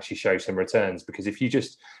that can actually show some returns. Because if you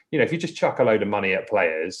just chuck a load of money at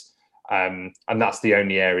players, and that's the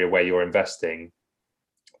only area where you're investing,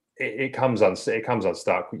 it comes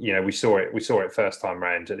unstuck. You know, we saw it first time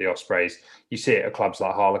round at the Ospreys. You see it at clubs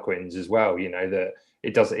like Harlequins as well. You know that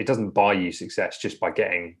it doesn't buy you success just by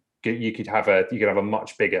getting. You could have a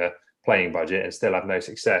much bigger playing budget and still have no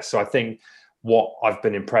success. So I think what I've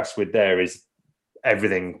been impressed with there is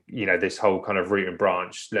everything. You know, this whole kind of root and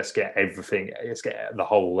branch. Let's get the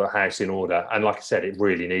whole house in order. And like I said, it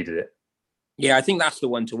really needed it. Yeah, I think that's the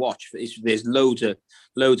one to watch. There's loads of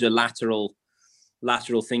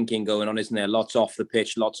lateral thinking going on, isn't there? Lots off the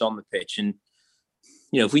pitch, lots on the pitch. And,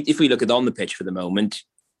 you know, if we look at on the pitch for the moment,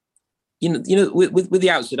 you know, with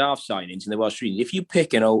the outside half signings in the Welsh region, if you've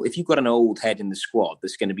got an old head in the squad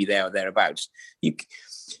that's going to be there or thereabouts,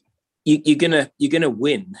 you're gonna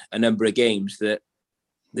win a number of games that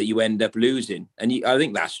you end up losing. And I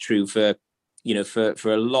think that's true for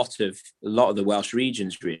a lot of the Welsh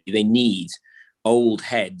regions. Really, they need old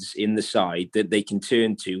heads in the side that they can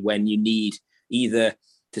turn to when you need either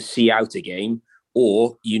to see out a game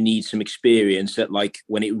or you need some experience at like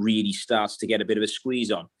when it really starts to get a bit of a squeeze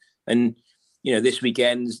on. And, you know, this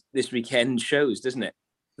weekend shows, doesn't it,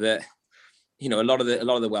 that, you know, a lot of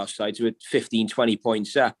the Welsh sides were 15, 20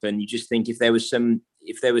 points up. And you just think if there was some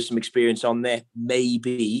experience on there,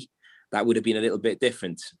 maybe that would have been a little bit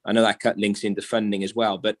different. I know that cut links into funding as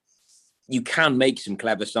well, but you can make some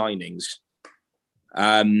clever signings.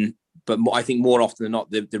 But I think more often than not,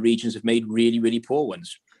 the regions have made really, really poor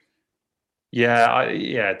ones.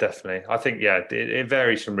 Yeah, definitely. I think, it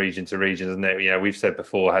varies from region to region, doesn't it? You know, we've said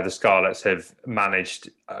before how the Scarlets have managed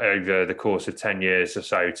over the course of 10 years or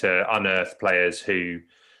so to unearth players who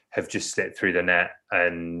have just slipped through the net.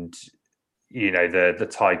 And, you know, the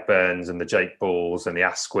Tyke Burns and the Jake Balls and the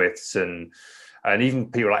Asquiths and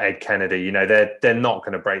even people like Ed Kennedy, you know, they're not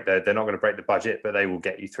going to break the budget, but they will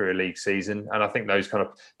get you through a league season. And I think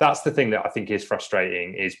that's the thing that I think is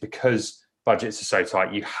frustrating, is because budgets are so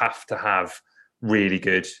tight, you have to have really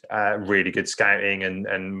good scouting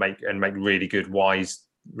and make really good wise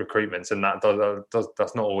recruitments, and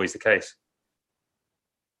that's not always the case.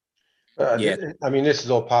 I mean, this is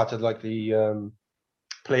all part of like the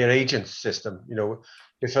player agent system. You know,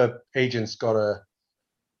 if an agent's got a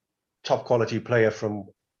top quality player from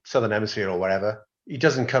Southern Hemisphere or wherever, he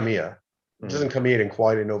doesn't come here. He doesn't come here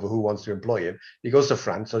inquiring over who wants to employ him. He goes to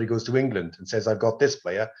France or he goes to England and says, I've got this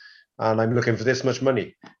player and I'm looking for this much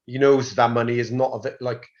money. He knows that money is not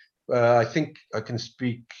I think I can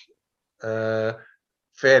speak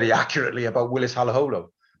fairly accurately about Willis Halaholo.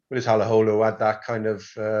 Willis Halaholo had that kind of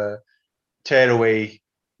tearaway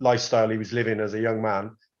lifestyle he was living as a young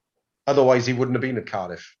man. Otherwise, he wouldn't have been at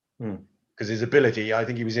Cardiff. Because his ability, I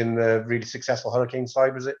think he was in the really successful Hurricane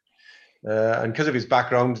side, was it? And because of his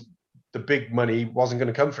background, the big money wasn't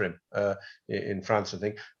going to come for him in France, I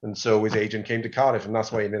think. And so his agent came to Cardiff, and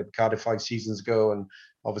that's why he ended up at Cardiff 5 seasons ago. And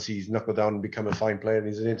obviously he's knuckled down and become a fine player, and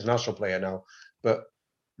he's an international player now. But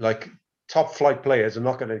like top flight players are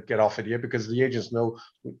not going to get offered here because the agents know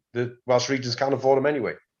the Welsh regions can't afford them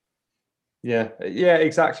anyway. Yeah,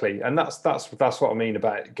 exactly. And that's what I mean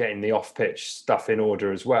about getting the off-pitch stuff in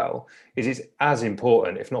order as well. It's as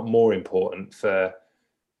important, if not more important, for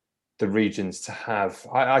the regions to have.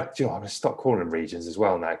 I'm going to stop calling them regions as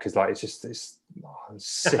well now, because like I'm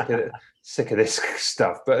sick of this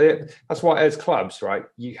stuff. But that's why, as clubs, right,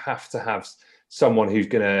 you have to have someone who's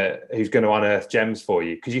gonna unearth gems for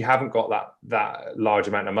you, because you haven't got that large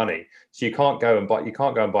amount of money, so you can't go and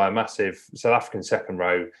buy a massive South African second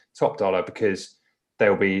row top dollar, because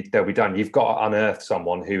they'll be done. You've got to unearth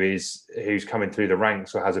someone who's coming through the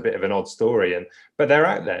ranks or has a bit of an odd story, but they're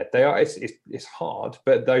out there. They are. It's hard,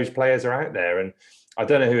 but those players are out there, and I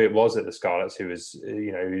don't know who it was at the Scarlets who's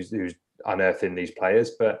unearthing these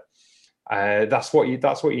players, but. That's what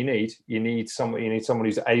you need. You need someone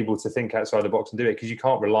who's able to think outside the box and do it, because you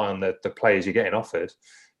can't rely on the players you're getting offered,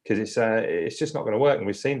 because it's just not going to work, and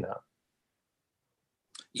we've seen that.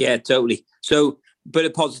 Yeah, totally. So, bit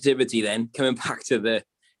of positivity then, coming back to the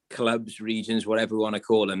clubs, regions, whatever we want to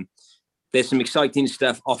call them. There's some exciting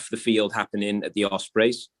stuff off the field happening at the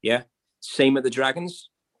Ospreys. Yeah, same at the Dragons.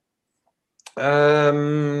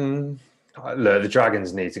 Look, the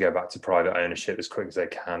Dragons need to go back to private ownership as quick as they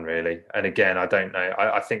can, really. And again, I don't know.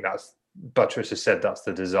 I think that's Buttress has said that's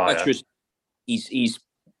the desire. Buttress, he's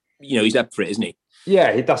up for it, isn't he?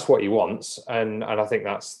 Yeah, that's what he wants, and I think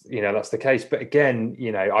that's the case. But again,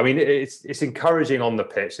 I mean, it's encouraging on the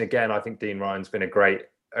pitch. And again, I think Dean Ryan's been a great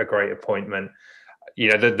appointment.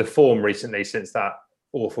 The form recently since that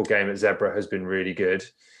awful game at Zebra has been really good.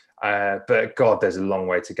 But God, there's a long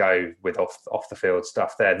way to go with off the field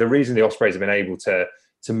stuff there. The reason the Ospreys have been able to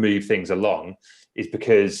move things along is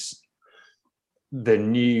because the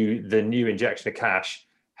new injection of cash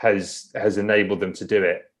has enabled them to do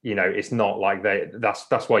it. You know, it's not like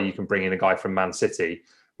that's why you can bring in a guy from Man City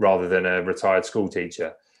rather than a retired school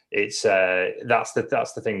teacher. It's that's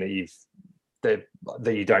the thing that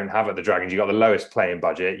you don't have at the Dragons. You've got the lowest playing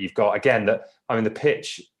budget. You've got, again, the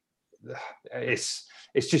pitch, it's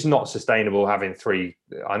just not sustainable having three.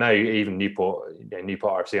 I know even Newport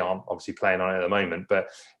RFC aren't obviously playing on it at the moment, but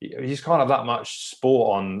you just can't have that much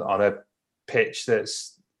sport on a pitch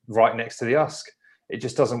that's right next to the Usk. It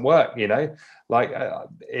just doesn't work, you know. Like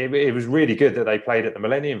it was really good that they played at the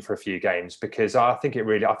Millennium for a few games, because I think it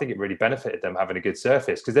really benefited them having a good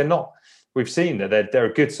surface, because they're not. We've seen that they're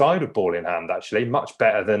a good side with ball in hand, actually, much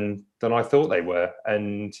better than I thought they were.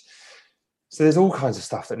 And so there's all kinds of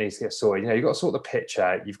stuff that needs to get sorted. You know, you've got to sort the pitch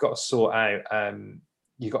out. You've got to sort out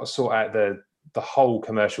the whole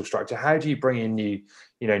commercial structure. How do you bring in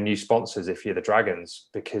new sponsors if you're the Dragons?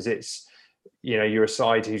 Because it's, you know, you're a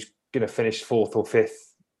side who's going to finish 4th or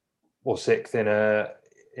 5th or 6th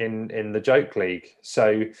in the Joke League.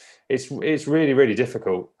 So it's really, really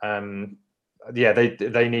difficult.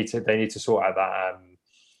 They need to sort out that.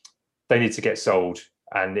 They need to get sold,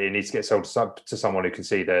 and it needs to get sold to someone who can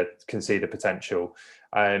see the potential.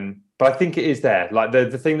 But I think it is there. Like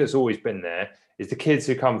the thing that's always been there is the kids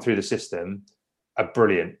who come through the system are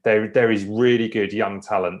brilliant. There is really good young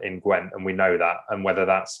talent in Gwent, and we know that. And whether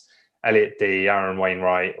that's Elliot D, Aaron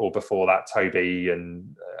Wainwright, or before that Toby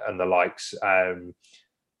and the likes,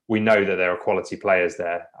 we know that there are quality players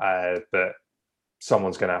there. But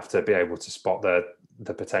someone's going to have to be able to spot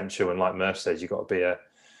the potential. And like Murph says, you've got to be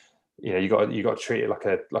you got to treat it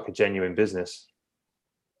like a genuine business.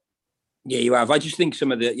 Yeah, you have. I just think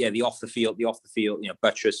some of the off the field, you know,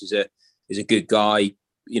 Buttress is a good guy.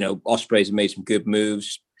 You know, Ospreys have made some good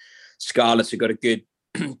moves. Scarlets have got a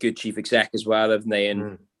good chief exec as well, haven't they?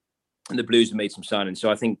 And the Blues have made some signings.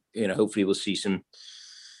 So I think, you know, hopefully we'll see some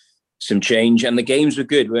change. And the games were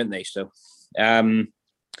good, weren't they? So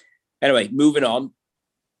anyway, moving on.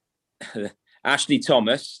 Ashley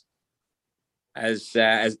Thomas as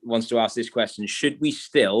wants to ask this question: should we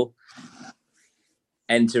still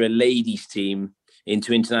enter a ladies' team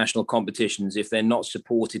into international competitions if they're not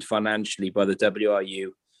supported financially by the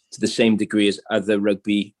WRU to the same degree as other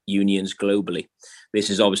rugby unions globally? This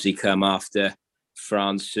has obviously come after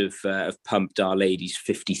France have pumped our ladies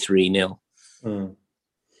 53-0.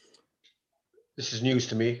 This is news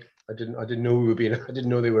to me. I didn't know I didn't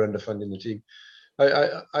know they were underfunding the team.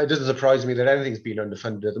 It doesn't surprise me that anything's been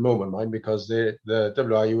underfunded at the moment, mind, because the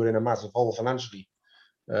WRU were in a massive hole financially.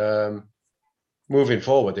 Moving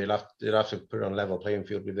forward, they'll have to put it on a level playing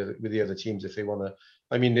field with the other teams if they want to.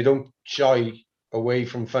 I mean, they don't shy away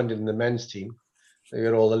from funding the men's team. They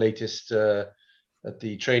got all the latest at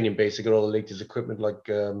the training base. They got all the latest equipment like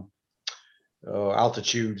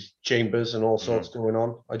altitude chambers and all sorts going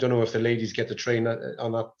on. I don't know if the ladies get to train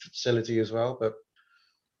on that facility as well, but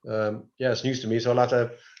it's news to me. So I'll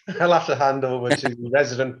have to hand over to the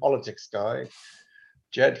resident politics guy,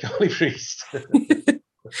 Jed Golly-Priest.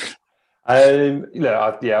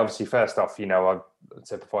 Obviously, first off, you know, I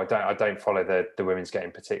said before, I don't follow the women's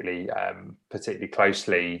game particularly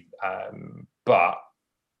closely, but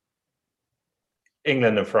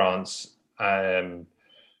England and France have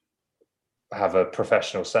a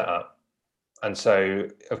professional setup, and so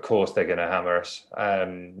of course they're going to hammer us.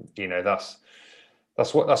 You know, that's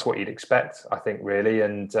what you'd expect, I think, really.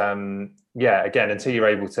 And again, until you're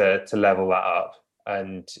able to level that up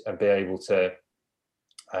and be able to.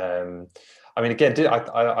 I mean, again,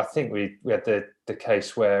 I think we had the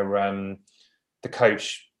case where the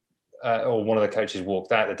coach or one of the coaches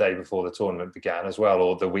walked out the day before the tournament began as well,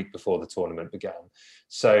 or the week before the tournament began.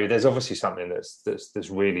 So there's obviously something that's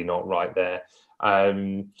really not right there.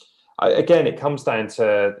 Again, it comes down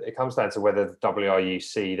to whether the WRU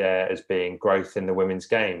see there as being growth in the women's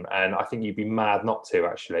game, and I think you'd be mad not to,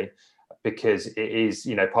 actually, because it is,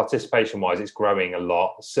 you know, participation wise, it's growing a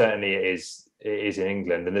lot. Certainly, it is in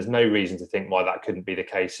England, and there's no reason to think why that couldn't be the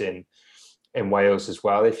case in Wales as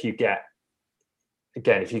well. If you get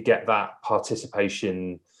that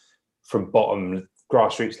participation from bottom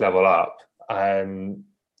grassroots level up,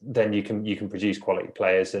 then you can produce quality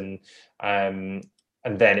players, and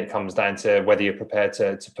then it comes down to whether you're prepared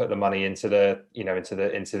to put the money into the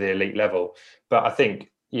elite level. But I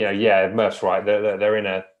think, you know, yeah, Murph's right. They're in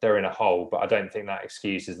a hole, but I don't think that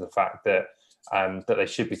excuses the fact that they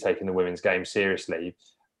should be taking the women's game seriously,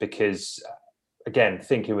 because, again,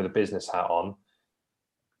 thinking with a business hat on,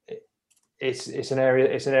 it's an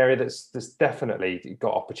area that's definitely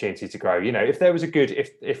got opportunity to grow. You know, if there was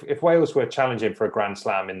if Wales were challenging for a Grand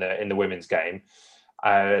Slam in the women's game,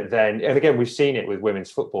 then, and again, we've seen it with women's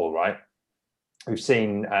football, right? We've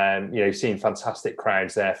seen, seen fantastic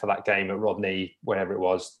crowds there for that game at Rodney, whenever it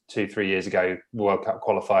was 2-3 years ago, World Cup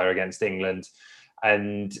qualifier against England,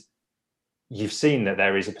 and you've seen that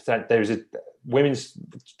there is a potential. There is a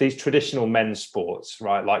these traditional men's sports,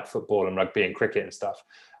 right, like football and rugby and cricket and stuff,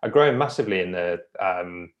 are growing massively in the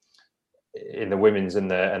women's and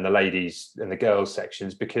the ladies and the girls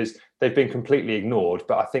sections because they've been completely ignored.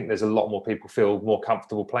 But I think there's a lot more people feel more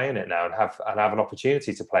comfortable playing it now and have an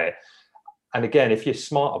opportunity to play it. And again, if you're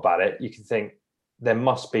smart about it, you can think there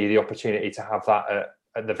must be the opportunity to have that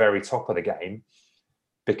at the very top of the game,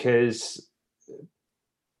 because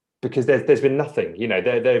there's been nothing,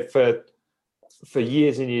 for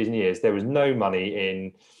years and years and years, there was no money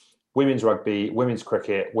in women's rugby, women's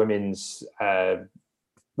cricket, women's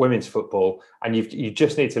football, and you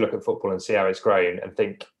just need to look at football and see how it's grown and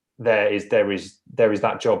think there is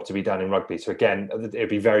that job to be done in rugby. So again, it'd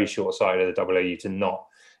be very short-sighted of the WAU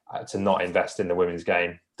to not invest in the women's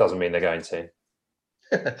game. Doesn't mean they're going to.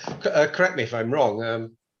 Correct me if I'm wrong.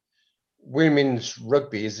 Women's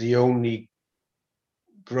rugby is the only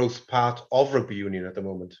growth part of rugby union at the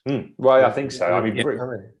moment. Well, I think so. I mean,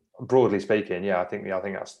 broadly speaking, I think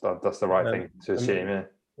that's the right thing to assume. Yeah.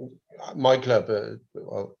 My club,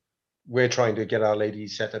 we're trying to get our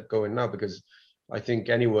ladies set up going now, because I think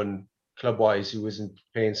anyone club-wise who isn't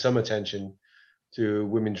paying some attention to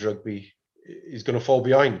women's rugby is going to fall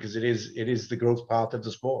behind, because it is the growth part of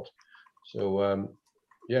the sport. So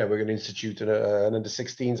we're going to institute an under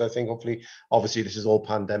 16s, I think, hopefully. Obviously this is all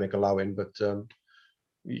pandemic allowing, but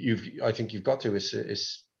I think you've got to.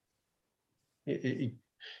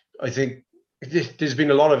 I think there's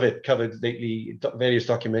been a lot of it covered lately, various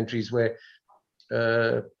documentaries where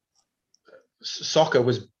soccer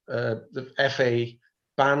was the FA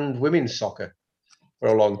banned women's soccer for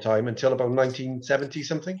a long time, until about 1970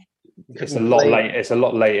 something. It's a lot late. It's a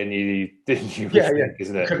lot later than you think,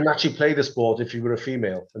 isn't it? You couldn't actually play the sport if you were a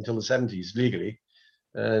female until the 70s legally,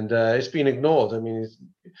 and it's been ignored. I mean,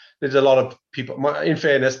 there's a lot of people. In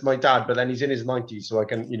fairness, my dad, but then he's in his 90s, so I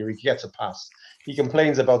can, he gets a pass. He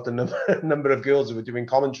complains about the number of girls who are doing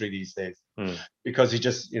commentary these days, because he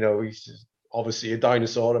just, he's obviously a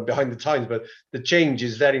dinosaur and behind the times. But the change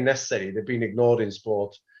is very necessary. They've been ignored in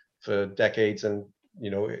sport for decades, and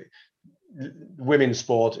women's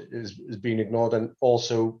sport is being ignored, and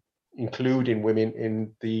also including women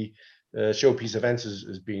in the showpiece events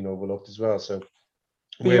is being overlooked as well. So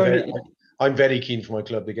I'm very keen for my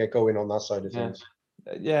club to get going on that side of things.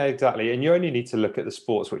 Yeah, exactly. And you only need to look at the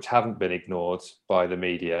sports which haven't been ignored by the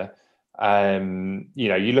media.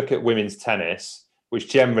 You look at women's tennis, which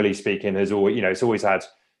generally speaking has always, it's always had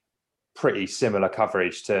pretty similar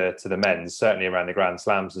coverage to the men's, certainly around the Grand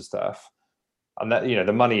Slams and stuff. And that,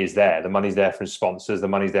 the money is there. The money's there from sponsors. The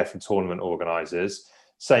money's there from tournament organisers.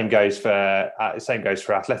 Same goes for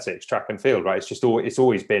athletics, track and field, right? It's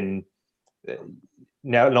always been.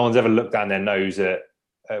 No one's ever looked down their nose at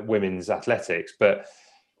women's athletics, but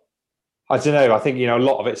I don't know. I think a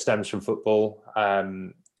lot of it stems from football.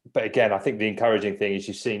 But again, I think the encouraging thing is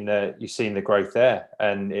you've seen the growth there,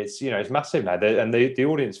 and it's it's massive now. And the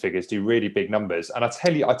audience figures do really big numbers. And I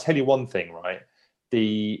tell you one thing, right?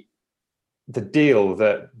 The deal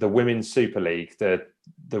that the Women's Super League, the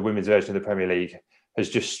women's version of the Premier League, has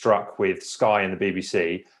just struck with Sky and the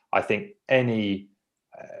BBC. I think any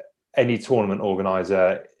tournament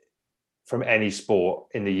organizer from any sport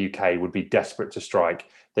in the UK would be desperate to strike.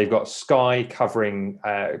 They've got Sky covering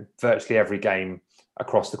virtually every game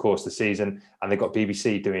across the course of the season, and they've got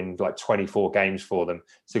BBC doing like 24 games for them.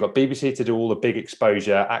 So you've got BBC to do all the big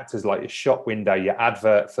exposure, act as like your shop window, your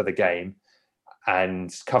advert for the game,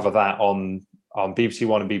 and cover that on BBC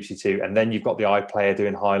One and BBC Two. And then you've got the iPlayer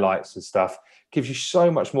doing highlights and stuff. Gives you so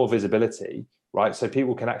much more visibility, right? So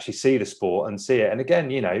people can actually see the sport and see it. And again,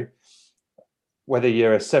 whether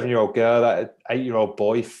you're a 7-year-old girl, an 8-year-old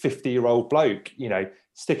boy, 50-year-old bloke,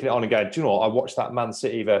 sticking it on and going, do you know what? I watched that Man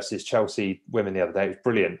City versus Chelsea women the other day. It was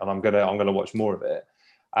brilliant, and I'm gonna watch more of it.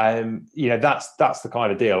 That's the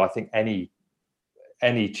kind of deal I think any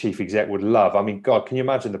chief exec would love. I mean, God, can you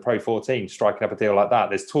imagine the Pro 14 striking up a deal like that?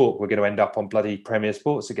 There's talk we're going to end up on bloody Premier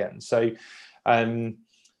Sports again. So,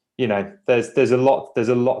 there's a lot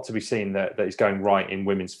to be seen that is going right in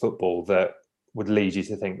women's football that would lead you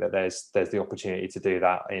to think that there's the opportunity to do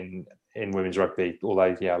that in women's rugby.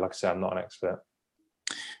 Although, like I say, I'm not an expert.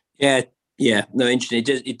 Yeah, no, interesting.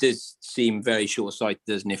 It does seem very short-sighted,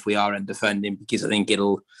 doesn't it, if we are underfunding, because I think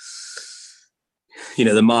it'll.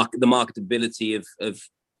 The marketability of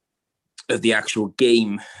the actual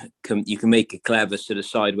game, you can make a clever sort of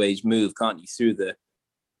sideways move, can't you, through the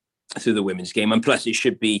women's game? And plus, it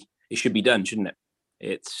should be done, shouldn't it?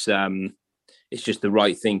 It's it's just the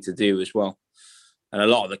right thing to do as well. And I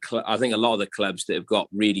think a lot of the clubs that have got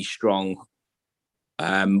really strong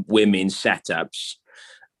women's setups,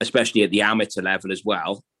 especially at the amateur level as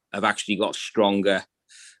well, have actually got stronger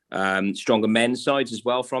men's sides as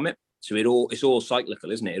well from it. So it's all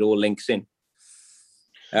cyclical, isn't it? It all links in.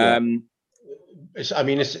 It's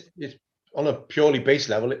on a purely base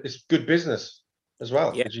level. It's good business as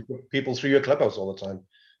well. Yeah. You put people through your clubhouse all the time.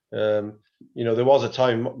 There was a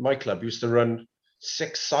time my club used to run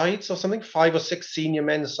 6 sides or something, 5 or 6 senior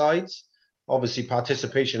men's sides. Obviously,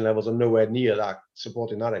 participation levels are nowhere near that,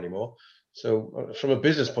 supporting that anymore. So from a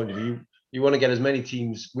business point of view, we want to get as many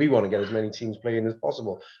teams playing as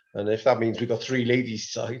possible. And if that means we've got 3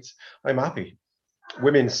 ladies' sides, I'm happy.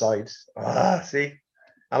 Women's sides. See?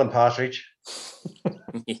 Alan Partridge.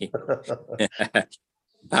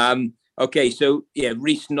 Okay, so yeah,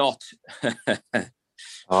 Reece Knott.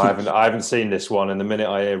 I haven't seen this one, and the minute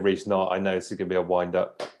I hear Reece Knott, I know it's going to be a wind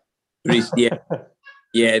up. Reece,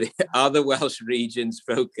 yeah. Are the Welsh regions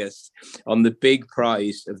focused on the big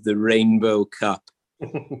prize of the Rainbow Cup?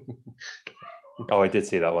 I did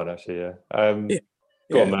see that one actually. Yeah.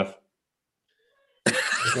 Go on, Murph.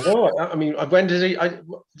 When does he?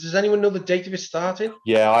 Does anyone know the date of his starting?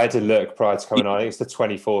 Yeah, I had to look prior to coming on. I think it's the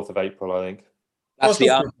 24th of April. I think. That's the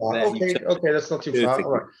answer. Okay, that's not too far.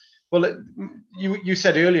 All right. Well, you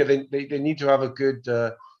said earlier they need to have a good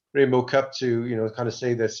Rainbow Cup to kind of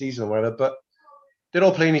save their season or whatever, but they're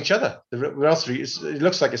all playing each other. The Welsh three. It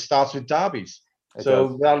looks like it starts with derbies,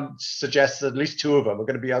 so that suggests that at least 2 of them are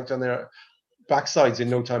going to be out on their backsides in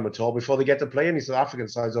no time at all before they get to play any South African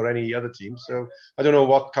sides or any other team. So I don't know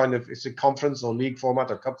what kind of, it's a conference or league format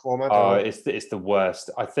or cup format. Oh, it's the worst.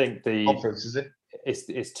 I think the conference, is it?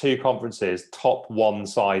 It's 2 conferences, top 1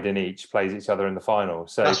 side in each plays each other in the final.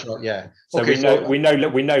 So that's right, yeah. So okay, we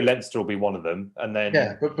know Leinster will be one of them, and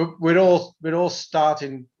then but we're all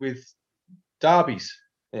starting with derbies.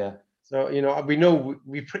 Yeah. So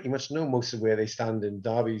we pretty much know most of where they stand in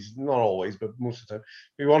derbies. Not always, but most of the time.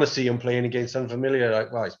 We want to see them playing against unfamiliar.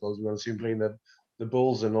 I suppose we want to see them playing the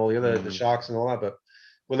Bulls and all the other the Sharks and all that. But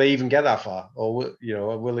will they even get that far, or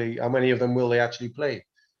will they? How many of them will they actually play?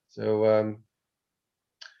 So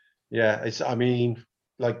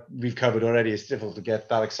like we've covered already, it's difficult to get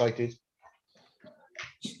that excited.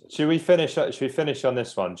 Should we finish on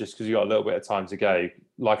this one just because you got a little bit of time to go?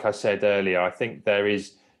 Like I said earlier, I think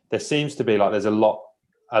there seems to be there's a lot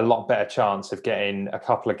better chance of getting a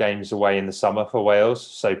couple of games away in the summer for Wales.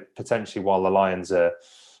 So potentially while the Lions are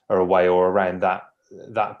away or around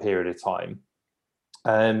that period of time.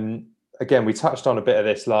 Again, we touched on a bit of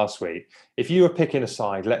this last week. If you were picking a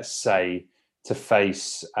side, let's say to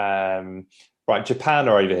face Japan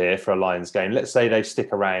are over here for a Lions game. Let's say they stick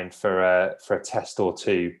around for a test or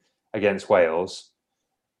 2 against Wales.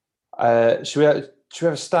 Should we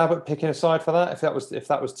have a stab at picking a side for that? If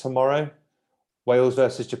that was tomorrow, Wales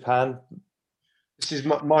versus Japan. This is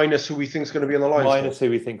minus who we think is going to be on the Lions tour. Minus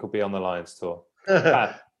who we think will be on the Lions tour.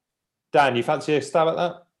 Dan, you fancy a stab at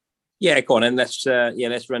that? Yeah, go on, and let's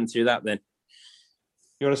run through that then.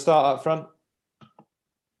 You want to start up front?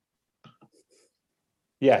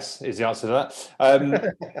 Yes, is the answer to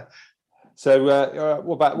that. So,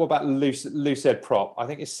 what about loose head prop? I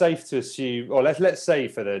think it's safe to assume, or let's say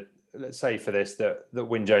for this that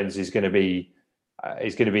Wyn Jones is going to be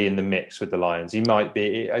in the mix with the Lions. He might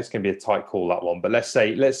be. It's going to be a tight call, that one. But let's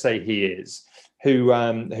say he is. Who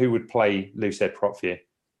would play loose head prop for you?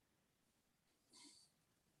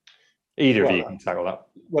 Either of you can tackle that.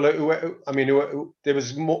 Well, I mean, there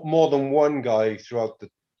was more than one guy throughout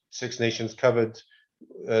the Six Nations covered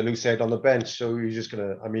loose head on the bench, so you're just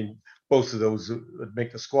gonna. I mean, both of those would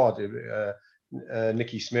make the squad.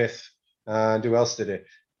 Nicky Smith and who else did it?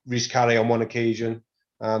 Rhys Carey on one occasion,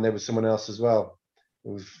 and there was someone else as well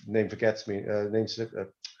whose name forgets me.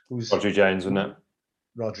 Who's Rhodri Jones, wasn't it?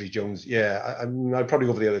 Rhodri Jones. Yeah, I'd probably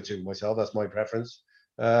go for the other 2 myself. That's my preference.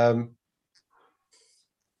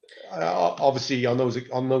 Obviously, on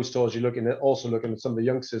those tours, you're looking at some of the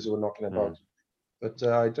youngsters who are knocking about. But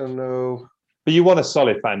I don't know. But you want a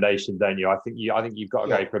solid foundation, don't you? I think you've got to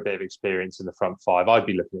go for a bit of experience in the front 5. I'd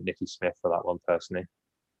be looking at Nicky Smith for that one personally.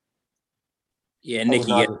 Yeah,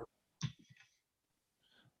 Nicky. Yeah.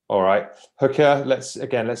 All right, hooker. Let's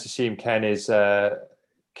assume Ken is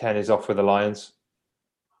off with the Lions.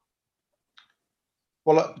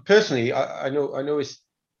 Well, personally, I know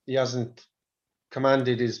he hasn't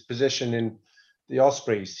commanded his position in the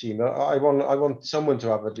Ospreys team. I want someone to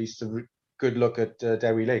have at least a good look at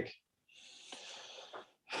Dewi Lake.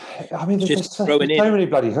 I mean, there's so many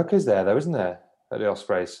bloody hookers there, though, isn't there, at the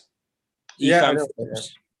Ospreys? Yeah.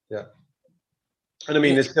 And I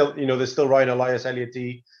mean, there's still Ryan Elias, Elliot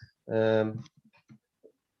D. But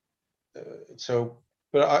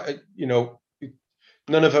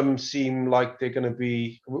none of them seem like they're going to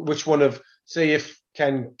be. Which one of, say, if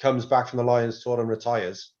Ken comes back from the Lions tour and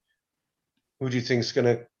retires, who do you think is going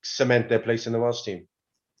to cement their place in the Welsh team?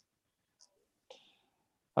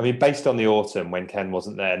 I mean, based on the autumn when Ken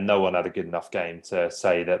wasn't there, no one had a good enough game to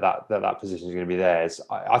say that position is going to be theirs.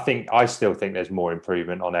 I still think there's more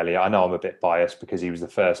improvement on Elliot. I know I'm a bit biased because he was the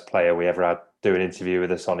first player we ever had do an interview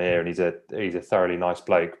with us on here, and he's a thoroughly nice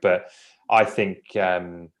bloke. But I think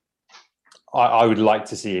I would like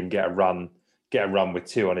to see him get a run with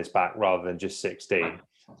 2 on his back rather than just 16.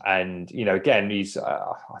 And again, he's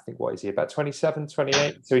I think what is he, about 27,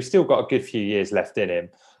 28? So he's still got a good few years left in him.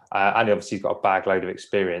 And obviously he's got a bag load of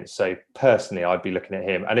experience. So personally, I'd be looking at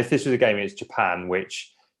him. And if this was a game against Japan,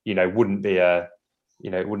 which wouldn't be an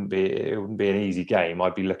easy game,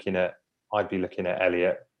 I'd be looking at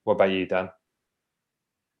Elliot. What about you, Dan?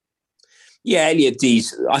 Yeah,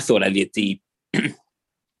 I thought Elliot D,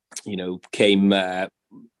 came,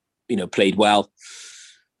 played well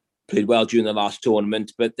during the last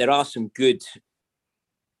tournament. But there's some good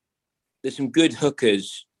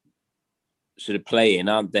hookers sort of playing,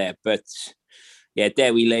 aren't there? But yeah,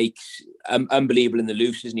 Dewi Lake's unbelievable in the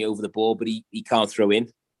loose, isn't he, over the ball, but he can't throw in,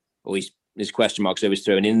 or there's question marks over his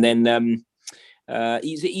throwing in. And then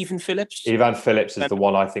is it Evan Phillips? Evan Phillips is the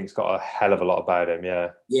one I think's got a hell of a lot about him. Yeah,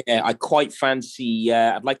 I quite fancy.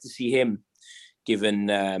 I'd like to see him given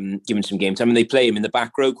some game time. I mean, they play him in the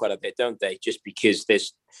back row quite a bit, don't they? Just because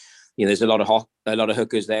there's a lot of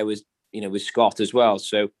hookers there with Scott as well.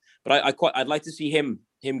 So, but I'd like to see him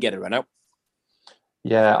get a run out.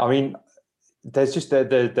 Yeah, I mean, there's just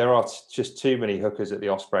there are just too many hookers at the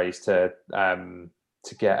Ospreys to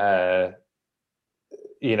get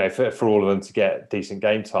for all of them to get decent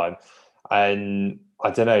game time. And I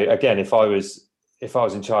don't know. Again, if I was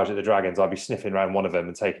in charge of the Dragons, I'd be sniffing around one of them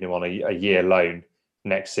and taking him on a year loan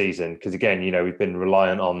next season. Because again, we've been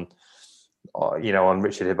reliant on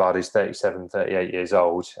Richard Hibbard, who's 37, 38 years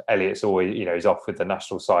old. Elliot's always he's off with the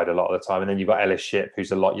national side a lot of the time, and then you've got Ellis Shipp,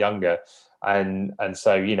 who's a lot younger. And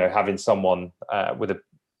so having someone with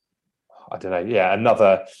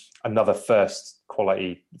another first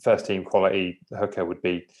team quality hooker would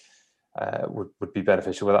be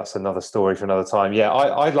beneficial. But that's another story for another time. Yeah,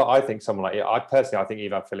 I think someone like I think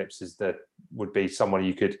Evan Phillips would be someone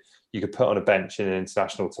you could put on a bench in an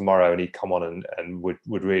international tomorrow, and he'd come on and would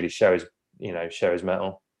really show his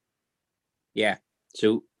mettle. Yeah.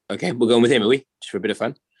 So okay, we're going with him, are we? Just for a bit of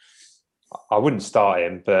fun. I wouldn't start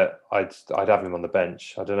him, but I'd have him on the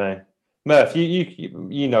bench. I don't know. Murph,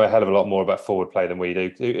 you know a hell of a lot more about forward play than we do.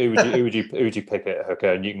 Who would you pick at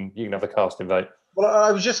hooker? And you can have the casting vote. Well,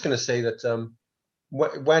 I was just going to say that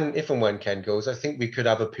if and when Ken goes, I think we could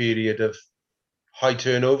have a period of high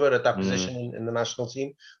turnover at that position in the national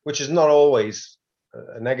team, which is not always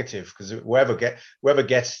a negative, because whoever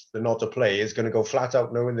gets the nod to play is going to go flat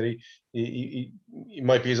out knowing that he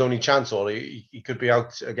might be his only chance, or he could be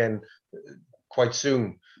out again quite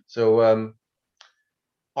soon. So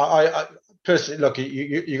I personally, look,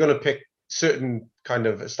 you're going to pick certain kind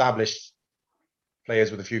of established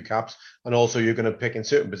players with a few caps, and also you're going to pick in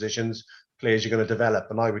certain positions players you're going to develop.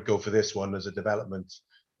 And I would go for this one as a development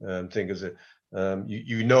thing. As a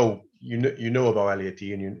you know about Elliot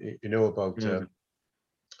D, and you know about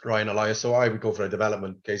Ryan Elias, so I would go for a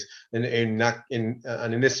development case. In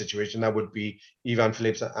this situation, that would be Evan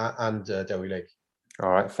Phillips and Dewi Lake. All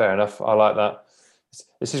right, fair enough. I like that.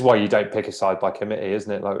 This is why you don't pick a side by committee,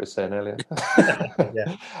 isn't it? Like we were saying earlier.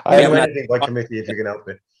 Yeah, I do anything by committee if you can help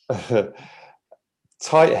it.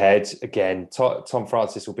 Tight head again. Tom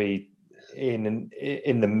Francis will be in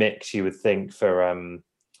the mix, you would think, for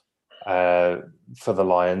the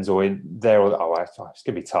Lions, or in there. It's going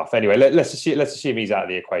to be tough. Anyway, let's assume he's out of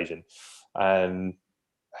the equation.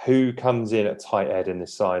 Who comes in at tight head in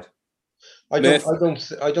this side? I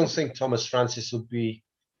don't think Thomas Francis would be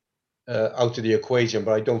out of the equation,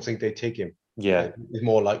 but I don't think they take him. Yeah, it's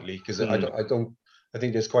more likely, because I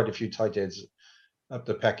think there's quite a few tight heads up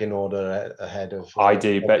the pecking order ahead of. I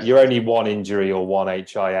do, but you're only one injury or one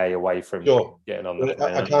HIA away from getting on the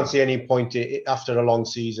plane. I can't see any point after a long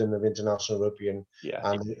season of international rugby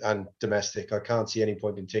and domestic. I can't see any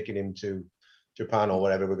point in taking him to Japan or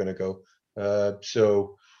wherever we're going to go.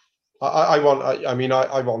 So I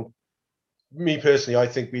want. Me personally, I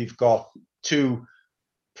think we've got two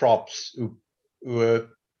props who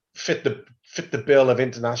fit the bill of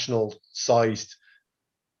international sized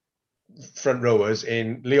front rowers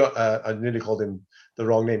in Leon. I nearly called him the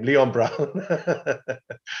wrong name, Leon Brown,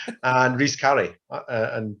 and Rhys Carey.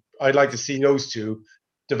 And I'd like to see those two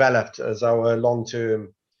developed as our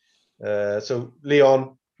long-term. So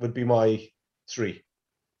Leon would be my 3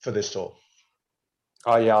 for this tour.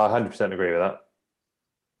 Oh yeah, I 100% agree with that.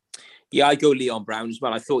 Yeah, I go Leon Brown as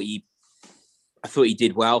well. I thought he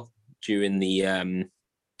did well during the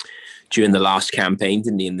last campaign,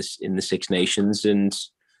 didn't he, in the Six Nations, and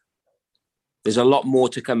there's a lot more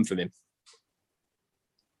to come from him.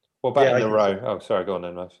 What about in the row? Oh, sorry, go on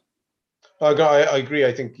then, Ralph. I agree.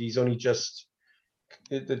 I think he's only just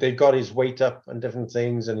they've got his weight up and different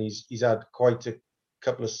things, and he's had quite a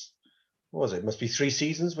couple of, what was it? Must be 3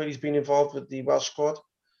 seasons where he's been involved with the Welsh squad,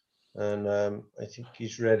 and I think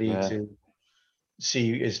he's ready to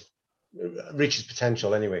reach his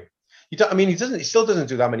potential. Anyway, he still doesn't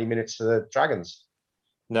do that many minutes for the Dragons.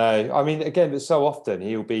 No, I mean, again, but so often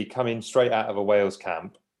he'll be coming straight out of a Wales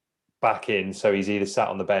camp, back in, so he's either sat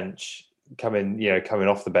on the bench, coming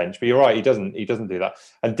off the bench. But you're right, he doesn't do that.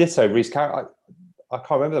 And ditto, Rhys Carey. I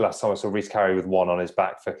can't remember the last time I saw Rhys Carey with 1 on his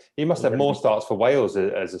back. He must have more starts for Wales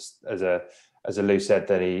as a loose head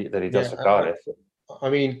than he does for Cardiff. I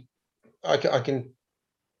mean, I've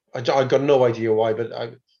got no idea why, but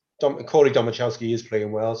Corey Domachowski is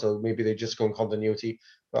playing well, so maybe they just go in continuity.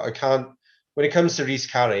 But I can't. When it comes to Rhys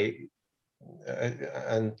Carey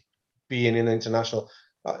and being in international,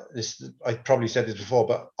 I probably said this before,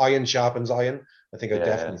 but iron sharpens iron. I think I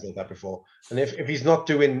definitely said that before. And if he's not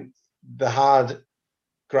doing the hard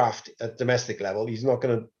graft at domestic level, he's not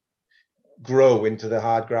going to grow into the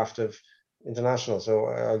hard graft of international. So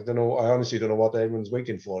I don't know. I honestly don't know what everyone's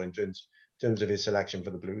waiting for in terms of his selection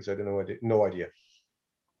for the Blues. I don't know. No idea.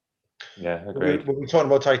 Yeah, agreed. We were talking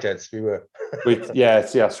about tight heads. We were.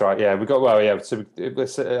 That's right. Yeah, we got So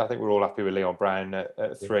I think we're all happy with Leon Brown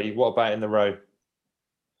at 3. What about in the row?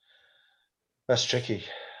 That's tricky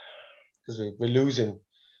because we're losing.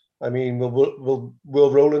 I mean, will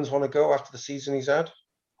Rowlands want to go after the season he's had?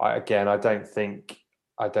 I don't think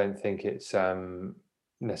it's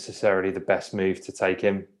necessarily the best move to take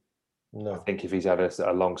him. No, I think if he's had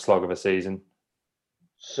a long slog of a season.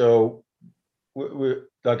 So, we're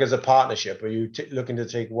like, as a partnership, are you looking to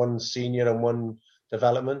take one senior and one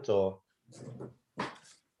development, or?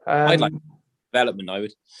 I'd like development. I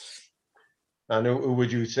would. And who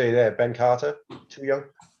would you say there? Ben Carter, too young?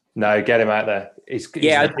 No, get him out there. He's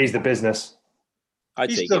the business.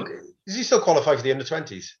 Is he still qualified for the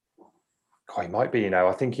under-20s? Oh, he might be.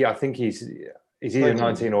 I think he's either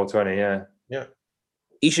 19 or 20. Yeah. Yeah.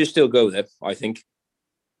 He should still go there, I think.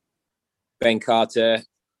 Ben Carter.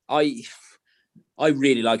 I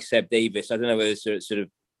really like Seb Davis. I don't know whether it's a sort of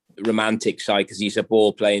romantic side because he's a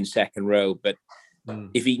ball playing second row, but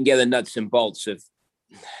if he can get the nuts and bolts of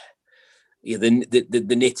the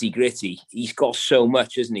nitty gritty, he's got so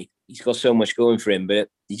much, isn't he? He's got so much going for him, but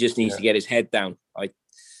he just needs to get his head down.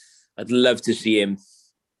 I'd love to see him.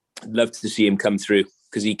 I'd love to see him come through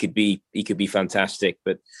because he could be fantastic.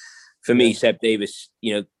 But for me, Seb Davis,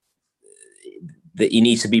 that he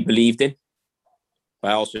needs to be believed in.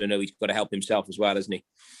 But I also know he's got to help himself as well, hasn't he?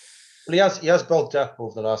 Well, he has bulked up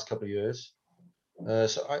over the last couple of years.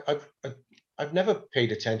 So I've never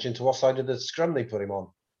paid attention to what side of the scrum they put him on.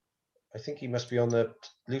 I think he must be on the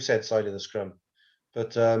loose head side of the scrum.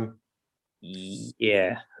 But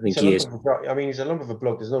yeah, I think he is. I mean, he's a lump of a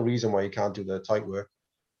bloke. There's no reason why he can't do the tight work.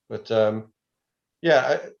 But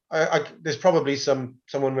there's probably someone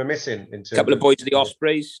we're missing. A couple of boys of the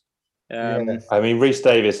Ospreys. I mean, Rhys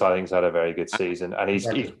Davis, I think, has had a very good season, and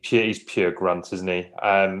he's pure grunt, isn't he?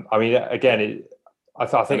 I mean, again, I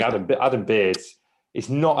think Adam Beard. It's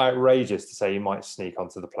not outrageous to say he might sneak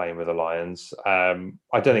onto the plane with the Lions. I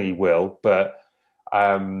don't think he will, but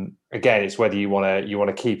again, it's whether you want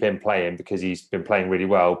to keep him playing because he's been playing really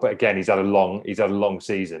well. But again, he's had a long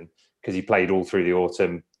season because he played all through the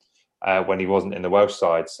autumn when he wasn't in the Welsh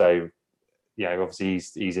side. So obviously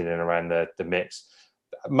he's in and around the mix.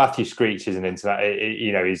 Matthew Screech isn't into that.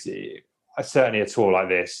 He's certainly a tour like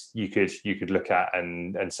this you could look at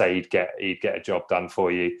and say he'd get a job done for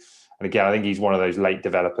you. And again, I think he's one of those late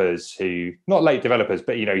developers not late developers,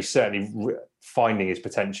 but he's certainly finding his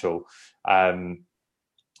potential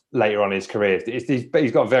later on in his career.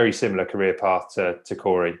 He's got a very similar career path to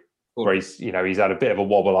Corey, where he's had a bit of a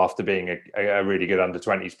wobble after being a really good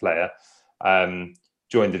under-20s player.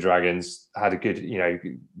 Joined the Dragons, had a good,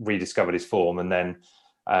 rediscovered his form, and then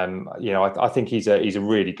I think he's a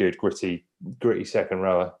really good gritty second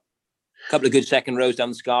rower. A couple of good second rows down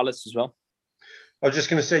the Scarlets as well. I was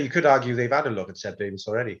just going to say, you could argue they've had a look at Seb Davis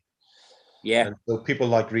already. Yeah. And so people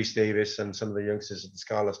like Rhys Davis and some of the youngsters at the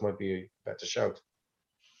Scarlets might be a better shout.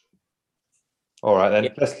 All right, then.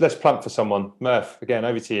 Yeah. Let's plump for someone. Murph, again,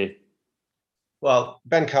 over to you. Well,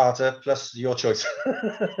 Ben Carter plus your choice.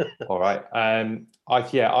 All right.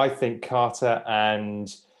 I think Carter and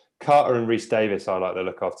Reece Davis I like the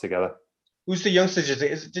look of together. Who's the youngster?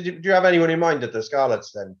 Do you have anyone in mind at the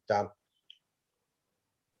Scarlets then, Dan?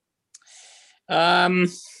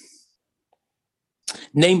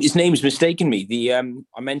 His name's mistaken me. I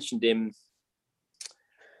mentioned him.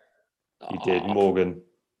 You did, Morgan.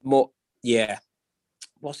 Yeah.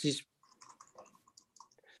 What's his?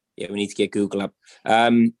 Yeah, we need to get Google up. I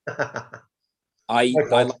want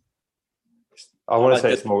to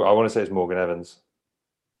say it's Morgan. I want to say it's Morgan Evans.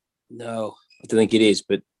 No, I don't think it is,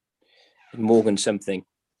 but Morgan something.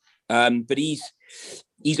 But he's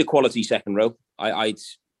a quality second row. I'd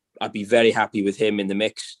be very happy with him in the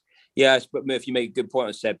mix. Yes, but Murph, you make a good point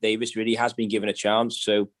on Seb Davis. Really has been given a chance,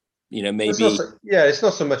 so maybe. It's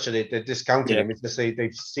not so much that they're discounting him. It's just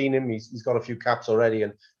they've seen him. He's got a few caps already,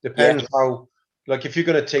 and depends how. Like if you're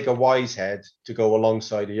going to take a wise head to go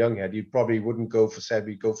alongside a young head, you probably wouldn't go for Seb.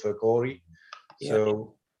 You'd go for Corey. Yeah.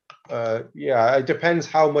 So, it depends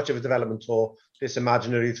how much of a development tour this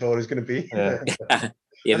imaginary tour is going to be. Yeah. I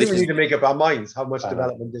think we need to make up our minds how much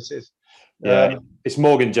development this is. Yeah, it's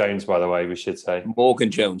Morgan Jones, by the way. We should say Morgan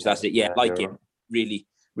Jones. That's it. Yeah, like him. Right. Really,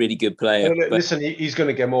 really good player. Listen, he's going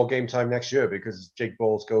to get more game time next year because Jake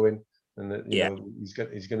Ball's going, and he's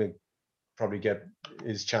going to probably get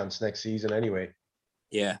his chance next season anyway.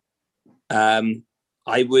 Yeah.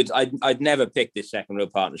 I'd never pick this second row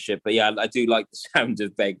partnership, but I do like the sound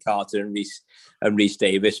of Ben Carter and Reece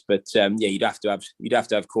Davis. But you'd have to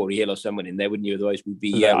have Corey Hill or someone in there, wouldn't you? Otherwise, we'd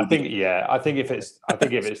be. I think if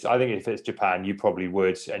it's Japan, you probably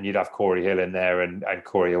would, and you'd have Corey Hill in there, and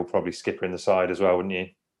Corey Hill probably skipper in the side as well, wouldn't you?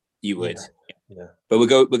 You would. Yeah. But we're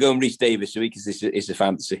going Reece Davis because this is a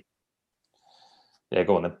fantasy. Yeah,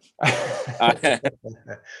 go on then.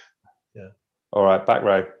 Yeah. All right, back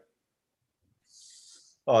row.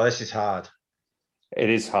 Oh, this is hard. It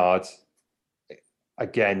is hard.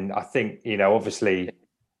 Again, I think, obviously,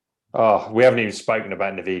 we haven't even spoken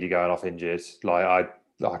about Navidi going off injured. Like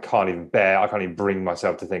I can't even bring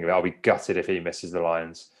myself to think of it. I'll be gutted if he misses the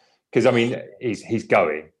Lions. Because I mean, he's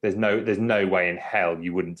going. There's no way in hell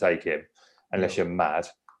you wouldn't take him unless you're mad.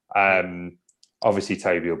 Obviously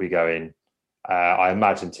Toby will be going. I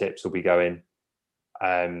imagine Tips will be going.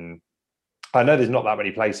 I know there's not that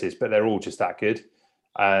many places, but they're all just that good.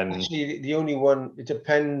 Actually, the only one, it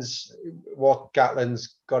depends what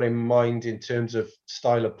Gatland's got in mind in terms of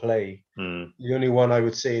style of play. The only one I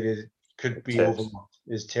would say that could be overlooked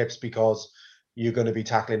is Tips, because you're going to be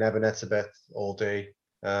tackling Eben Etzebeth all day,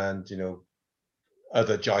 and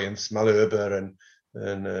other giants, Malherbe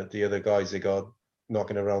and the other guys they got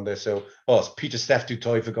knocking around there. So, it's Peter Steph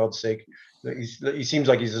Dutoy, for God's sake. He seems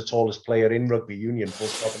like he's the tallest player in rugby union, full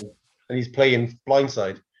stop, and he's playing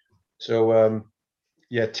blindside. So,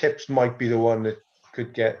 Tips might be the one that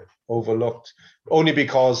could get overlooked, only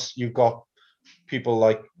because you've got people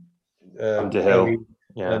like Underhill,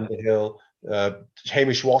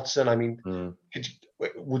 Hamish Watson. I mean,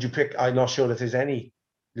 would you pick? I'm not sure that there's any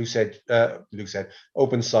Luke said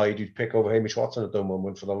open side you'd pick over Hamish Watson at the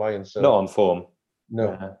moment for the Lions. So. Not on form.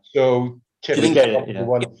 No. So Tips is the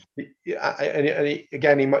one.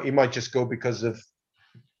 And he might just go because of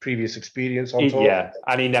previous experience on tour. Yeah,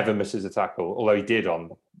 and he never misses a tackle, although he did on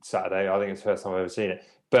Saturday. I think it's the first time I've ever seen it.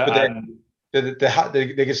 But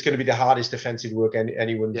they're just going to be the hardest defensive work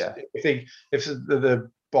anyone's. Yeah. If the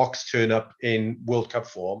Box turn up in World Cup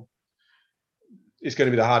form, it's going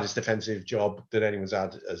to be the hardest defensive job that anyone's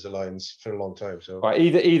had as the Lions for a long time. So right,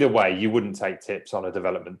 either way, you wouldn't take Tips on a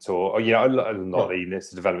development tour, or not even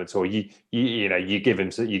it's a development tour. You give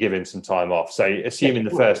him some time off. So assuming the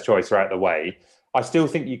first choice are out the way, I still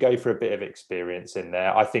think you go for a bit of experience in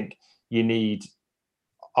there. I think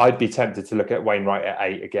I'd be tempted to look at Wainwright at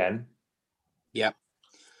 8 again. Yeah.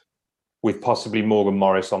 With possibly Morgan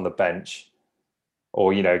Morris on the bench,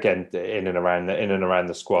 or again in and around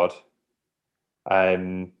the squad. But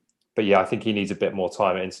I think he needs a bit more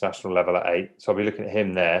time at international level at 8. So I'll be looking at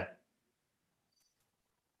him there.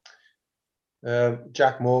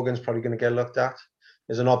 Jack Morgan's probably going to get looked at.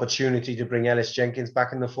 There's an opportunity to bring Ellis Jenkins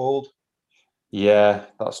back in the fold. Yeah,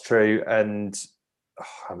 that's true. And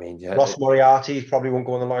Ross Moriarty probably won't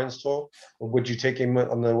go on the Lions tour. Or would you take him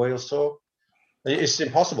on the Wales tour? It's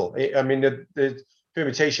impossible. The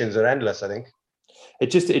permutations are endless, I think. It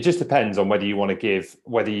just depends on whether you want to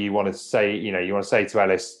say to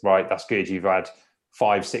Ellis, right, that's good, you've had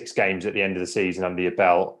 5-6 games at the end of the season under your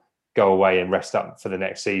belt, go away and rest up for the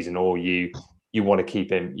next season, or you want to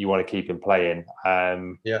keep him playing.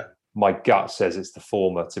 My gut says it's the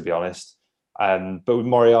former, to be honest. But with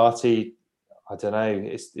Moriarty, I don't know.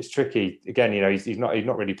 It's tricky. Again, he's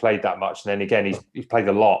not really played that much, and then again he's played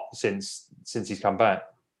a lot since he's come back.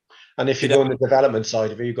 And if you go on the development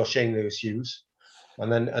side of it, you've got Shane Lewis-Hughes,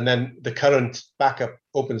 and then the current backup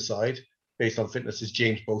open side based on fitness is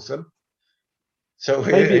James Botham. So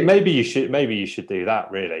maybe you should do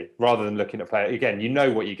that, really, rather than looking at players. Again, you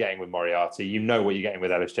know what you're getting with Moriarty, you know what you're getting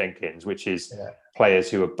with Ellis Jenkins, which is players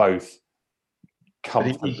who are both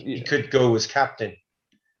comfortable. He could go as captain,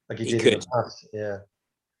 like he did in the past. Yeah.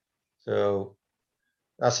 So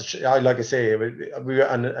that's like I say,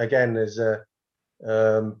 and again, there's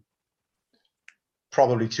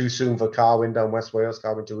probably too soon for Carwyn down West Wales.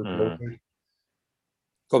 Carwyn to Loki.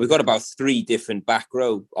 God, we've got about 3 different back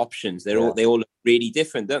row options. They all look really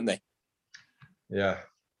different, don't they? Yeah.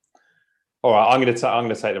 All right, I'm going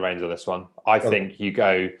to take the reins on this one. I think you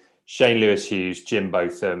go Shane Lewis-Hughes, Jim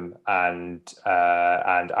Botham, and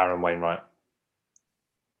Aaron Wainwright.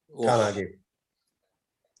 Can't argue.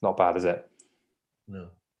 Not bad, is it? No.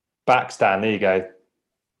 Back stand, there you go.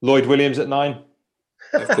 Lloyd Williams at 9.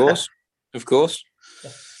 Of course. Of course.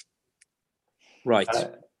 Right.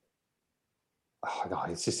 Oh God,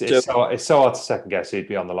 it's so hard to second guess who'd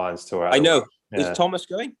be on the Lions tour. I know. Yeah. Is Thomas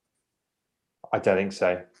going? I don't think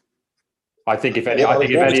so. I think if any of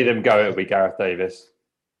them go, it'll be Gareth Davis.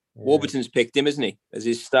 Warburton's picked him, isn't he, as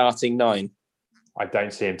his starting 9? I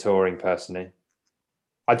don't see him touring personally.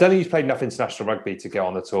 I don't think he's played enough international rugby to go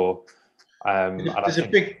on the tour.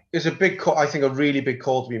 There's a big call, I think a really big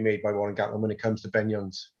call to be made by Warren Gatland when it comes to Ben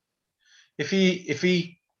Youngs. If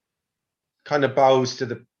he kind of bows to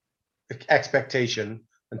the expectation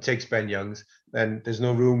and takes Ben Youngs, then there's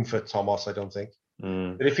no room for Thomas, I don't think.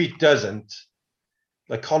 But if he doesn't,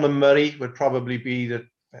 like Conor Murray would probably be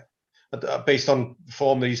based on the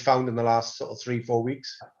form that he's found in the last sort of 3-4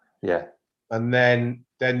 weeks. Yeah. And then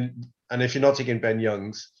if you're not taking Ben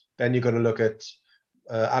Youngs, then you're going to look at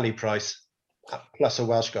Ali Price plus a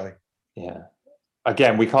Welsh guy. Yeah.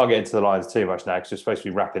 Again, we can't get into the Lions too much now because we're supposed to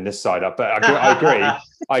be wrapping this side up. But I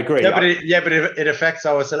agree. Yeah, but it affects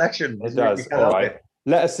our selection. It does. All right.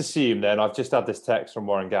 Let us assume then. I've just had this text from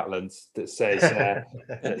Warren Gatland that says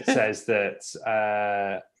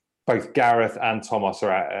that both Gareth and Thomas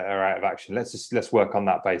are out of action. Let's work on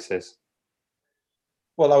that basis.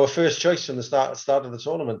 Well, our first choice from the start of the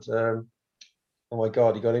tournament. Oh my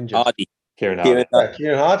God, he got injured. Kieran Hardy.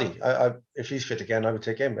 Kieran Hardy. If he's fit again, I would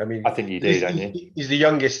take him. I mean, I think you do, don't you? He's the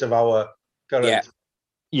youngest of our current. Yeah.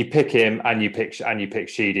 You pick him and you pick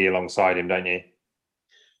Sheedy alongside him, don't you?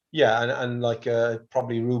 Yeah, and like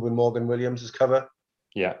probably Ruben Morgan-Williams as cover.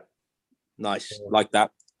 Yeah. Nice. Like that.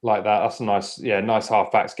 That's a nice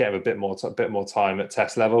halfbacks. Get him a bit more time at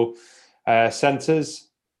test level. Centres.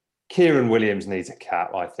 Kieran Williams needs a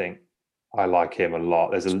cap, I think. I like him a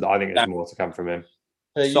lot. I think there's more to come from him.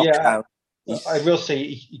 I will say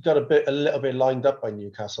he got a little bit lined up by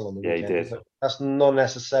Newcastle on the weekend. Yeah, he did. That's not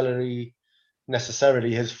necessarily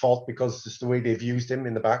his fault because it's the way they've used him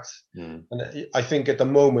in the backs. And I think at the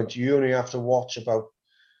moment you only have to watch about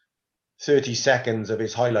 30 seconds of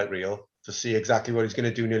his highlight reel to see exactly what he's going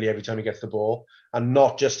to do nearly every time he gets the ball, and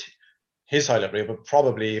not just his highlight reel, but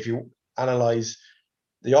probably if you analyse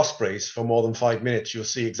the Ospreys for more than 5 minutes, you'll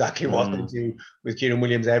see exactly what they do with Kieran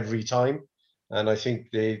Williams every time. And I think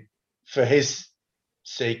for his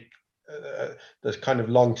sake, the kind of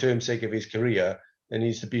long-term sake of his career, there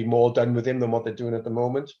needs to be more done with him than what they're doing at the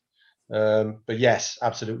moment. But yes,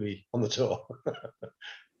 absolutely on the tour.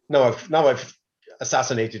 Now I've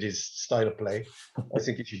assassinated his style of play. I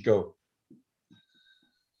think he should go.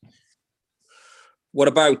 What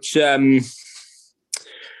about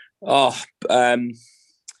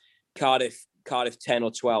Cardiff 10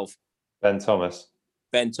 or 12? Ben Thomas,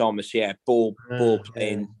 yeah. Ball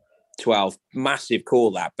playing 12. Massive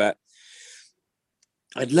call that, but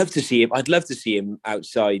I'd love to see him outside.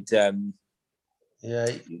 Outside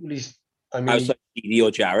Sheedy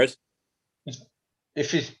or Jared.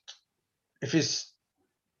 If his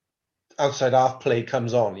outside half play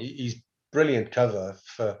comes on, he's brilliant cover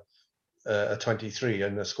for a 23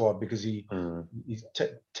 in the squad because he's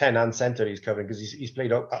 10 and centre he's covering because he's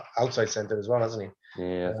played outside centre as well, hasn't he?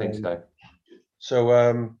 Yeah, I think so. So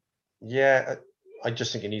I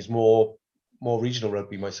just think he needs more regional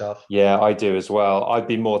rugby myself. Yeah, I do as well. I'd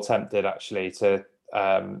be more tempted actually to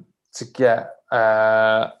get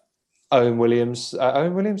Owen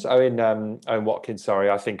Watkins.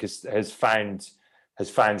 Sorry, I think has found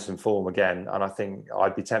some form again, and I think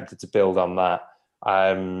I'd be tempted to build on that.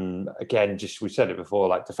 Again, we said it before,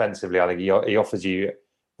 like defensively, I think he offers you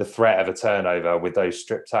the threat of a turnover with those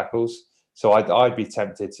strip tackles. So I'd be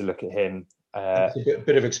tempted to look at him A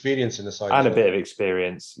bit of experience in the side. And a bit of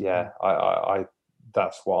experience, yeah. I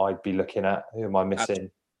that's what I'd be looking at. Who am I missing?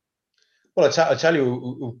 Well, I tell you,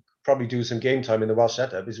 who probably do some game time in the Welsh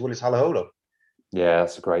setup is Willis Halaholo. Yeah,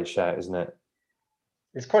 that's a great shout, isn't it?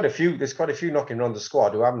 There's quite a few knocking around the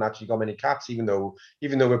squad who haven't actually got many caps, even though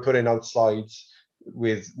we're putting out sides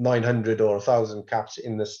with 900 or 1,000 caps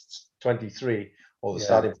in this 23 or the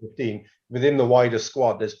starting 15. Within the wider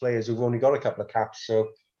squad, there's players who've only got a couple of caps. So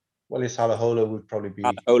Willis Halaholo would probably be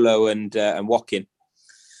Halaholo and Watkin.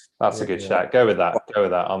 That's a good shout. Go with that.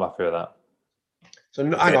 I'm happy with that. So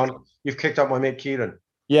hang on, you've kicked out my mate Kieran.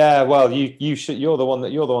 Yeah, well, you should. You're the one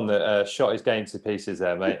that shot his game to pieces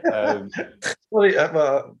there, mate.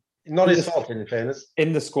 Well, not his fault in fairness.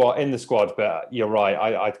 In the squad, but you're right.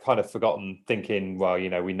 I'd kind of forgotten thinking. Well,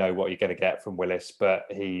 we know what you're going to get from Willis, but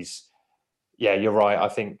you're right. I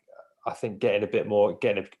think getting a bit more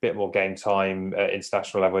game time at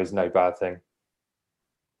international level is no bad thing.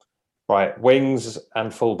 Right, wings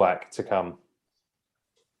and fullback to come.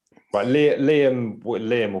 Right, Liam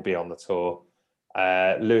will be on the tour.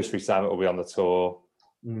 Lewis Rees-Zammit will be on the tour.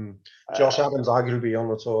 Josh Adams arguably on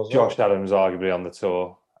the tour. Josh Adams arguably on the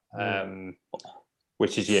tour,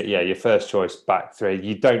 which is your first choice back three.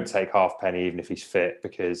 You don't take Halfpenny even if he's fit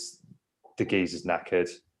because De Geezer's knackered.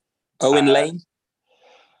 Owen Lane.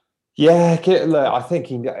 Yeah, look, I think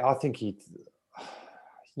he.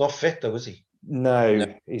 Not fit though, is he? No,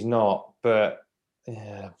 he's not. But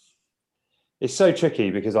yeah. It's so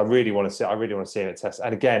tricky because I really want to see him at Test.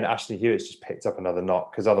 And again, Ashley Hewitt's just picked up another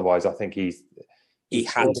knock because otherwise I think he's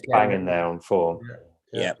banging there on form.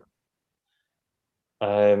 Yeah.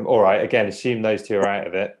 All right. Again, assume those two are out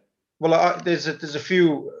of it. Well, there's a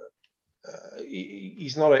few.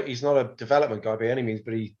 He's not a development guy by any means,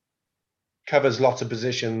 but he covers lots of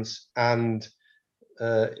positions and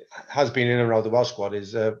has been in and around the Welsh squad.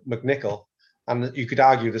 Is McNichol, and you could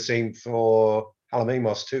argue the same for Hallam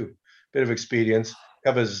Amos too. Bit of experience,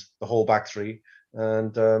 covers the whole back three,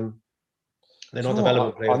 and they're not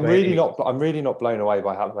development players. I'm really not blown away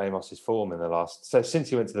by Hallam Amos's form in the last. So since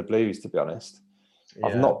he went to the Blues, to be honest,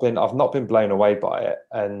 I've not been blown away by it.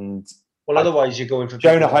 And otherwise you're going for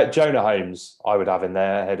Jonah Holmes. I would have in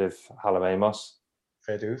there ahead of Hallam Amos.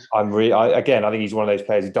 Fair dues. I think he's one of those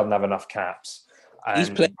players who doesn't have enough caps.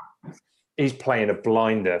 He's playing a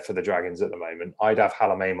blinder for the Dragons at the moment. I'd have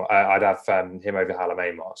Hallam Amos. I'd have him over Hallam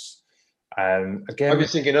Amos. Again, I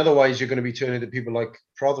was thinking otherwise you're going to be turning to people like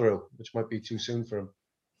Prothero, which might be too soon for him.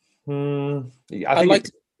 I like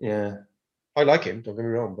him. Don't get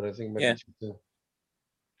me wrong, but I think maybe too soon.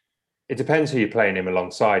 It depends who you're playing him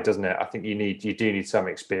alongside, doesn't it? I think you do need some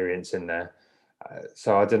experience in there.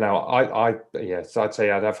 So I don't know. So I'd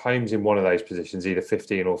say I'd have Holmes in one of those positions, either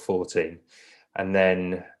 15 or 14, and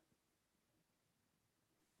then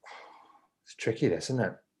it's tricky, this, isn't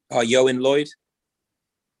it? Oh, Ioan Lloyd.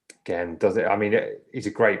 Again, does it? I mean, he's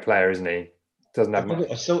a great player, isn't he? Doesn't have.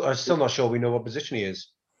 I'm still not sure we know what position he is.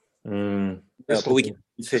 No, but we can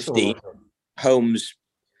 15.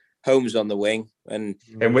 Holmes on the wing, and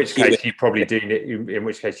in which case you probably do. In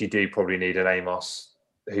which case you do probably need an Amos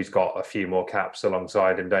who's got a few more caps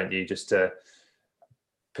alongside him, don't you? Just to,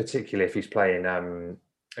 particularly if he's playing,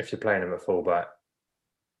 if you're playing him at fullback.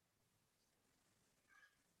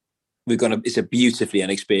 It's a beautifully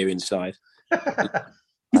inexperienced side.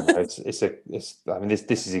 This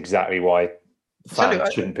is exactly why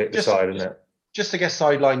fans shouldn't pick the side, isn't it? Just to get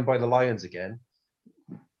sidelined by the Lions again.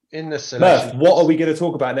 In the selection, Murph, what are we going to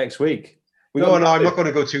talk about next week? I'm not going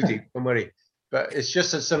to go too deep. Don't worry. But it's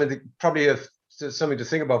just something to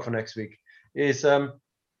think about for next week. Is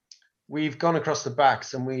we've gone across the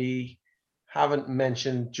backs and we haven't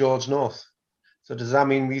mentioned George North. So does that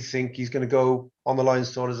mean we think he's going to go on the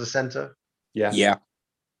Lions tour as a centre? Yeah.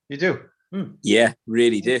 You do? Yeah,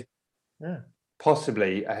 really do. Yeah.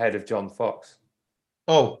 Possibly ahead of John Fox.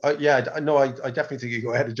 Oh, I definitely think you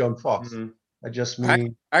go ahead of John Fox. Mm-hmm. I just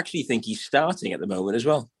mean... I actually think he's starting at the moment as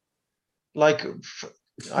well. Like,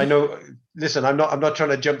 I know... Listen, I'm not trying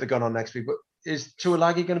to jump the gun on next week, but is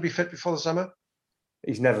Tuilagi going to be fit before the summer?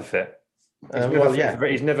 He's never fit.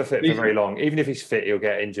 He's never fit for very long. Even if he's fit, he'll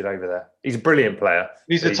get injured over there. He's a brilliant player.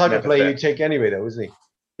 He's the type of player you take anyway, though, isn't he?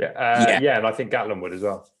 Yeah, and I think Gatland would as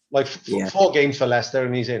well. Like 4 games for Leicester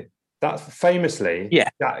and he's in. That's famously,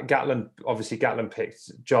 Gatland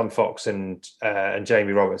picked John Fox and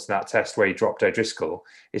Jamie Roberts in that test where he dropped O'Driscoll.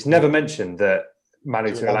 It's never mentioned that Manu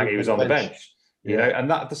Tuilagi was on the bench. You know, and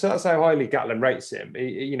that's how highly Gatland rates him.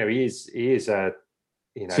 He is a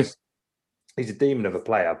he's a demon of a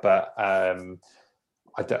player, but I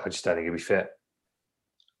just don't think he'll be fit.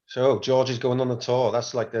 So George is going on the tour.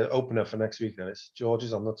 That's like the opener for next week. Then it's George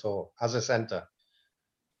is on the tour as a centre.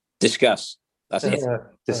 Discuss. That's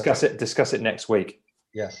it. Discuss it next week.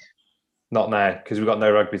 Yes. Not now, because we've got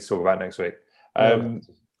no rugby to talk about next week.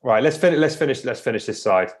 Right, let's finish this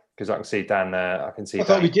side, because I can see Dan there. I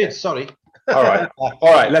thought we did. Sorry. All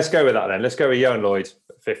right. Let's go with that then. Let's go with Johan Lloyd,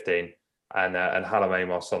 15, and Hallam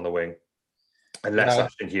Amos on the wing, unless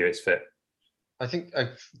Ashton Hewitt's fit. I think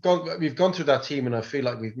we've gone through that team, and I feel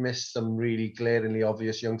like we've missed some really glaringly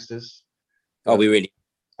obvious youngsters. Oh, we really?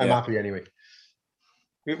 I'm happy anyway.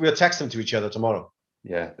 We'll text them to each other tomorrow.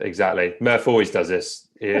 Yeah, exactly. Murph always does this.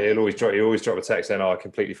 He'll always drop a text saying, "Oh, I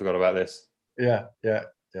completely forgot about this." Yeah.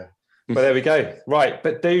 But there we go. Right,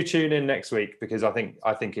 but do tune in next week, because I think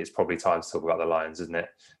it's probably time to talk about the Lions, isn't it?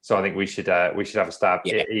 So I think we should have a stab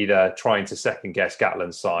at either trying to second guess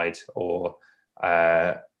Gatland's side or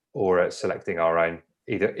at selecting our own.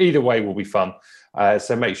 Either way will be fun.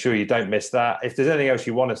 So make sure you don't miss that. If there's anything else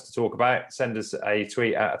you want us to talk about, send us a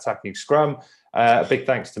tweet at Attacking Scrum. A big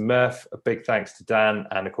thanks to Murph, a big thanks to Dan,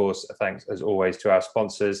 and of course, a thanks as always to our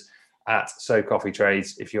sponsors at So Coffee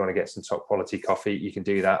Trades. If you want to get some top quality coffee, you can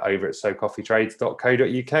do that over at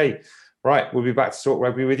socoffeetrades.co.uk. Right, we'll be back to talk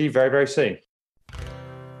rugby with you very, very soon.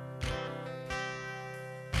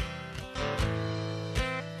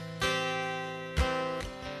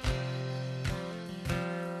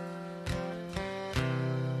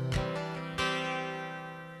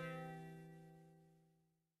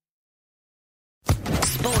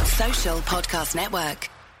 Sports Social Podcast Network.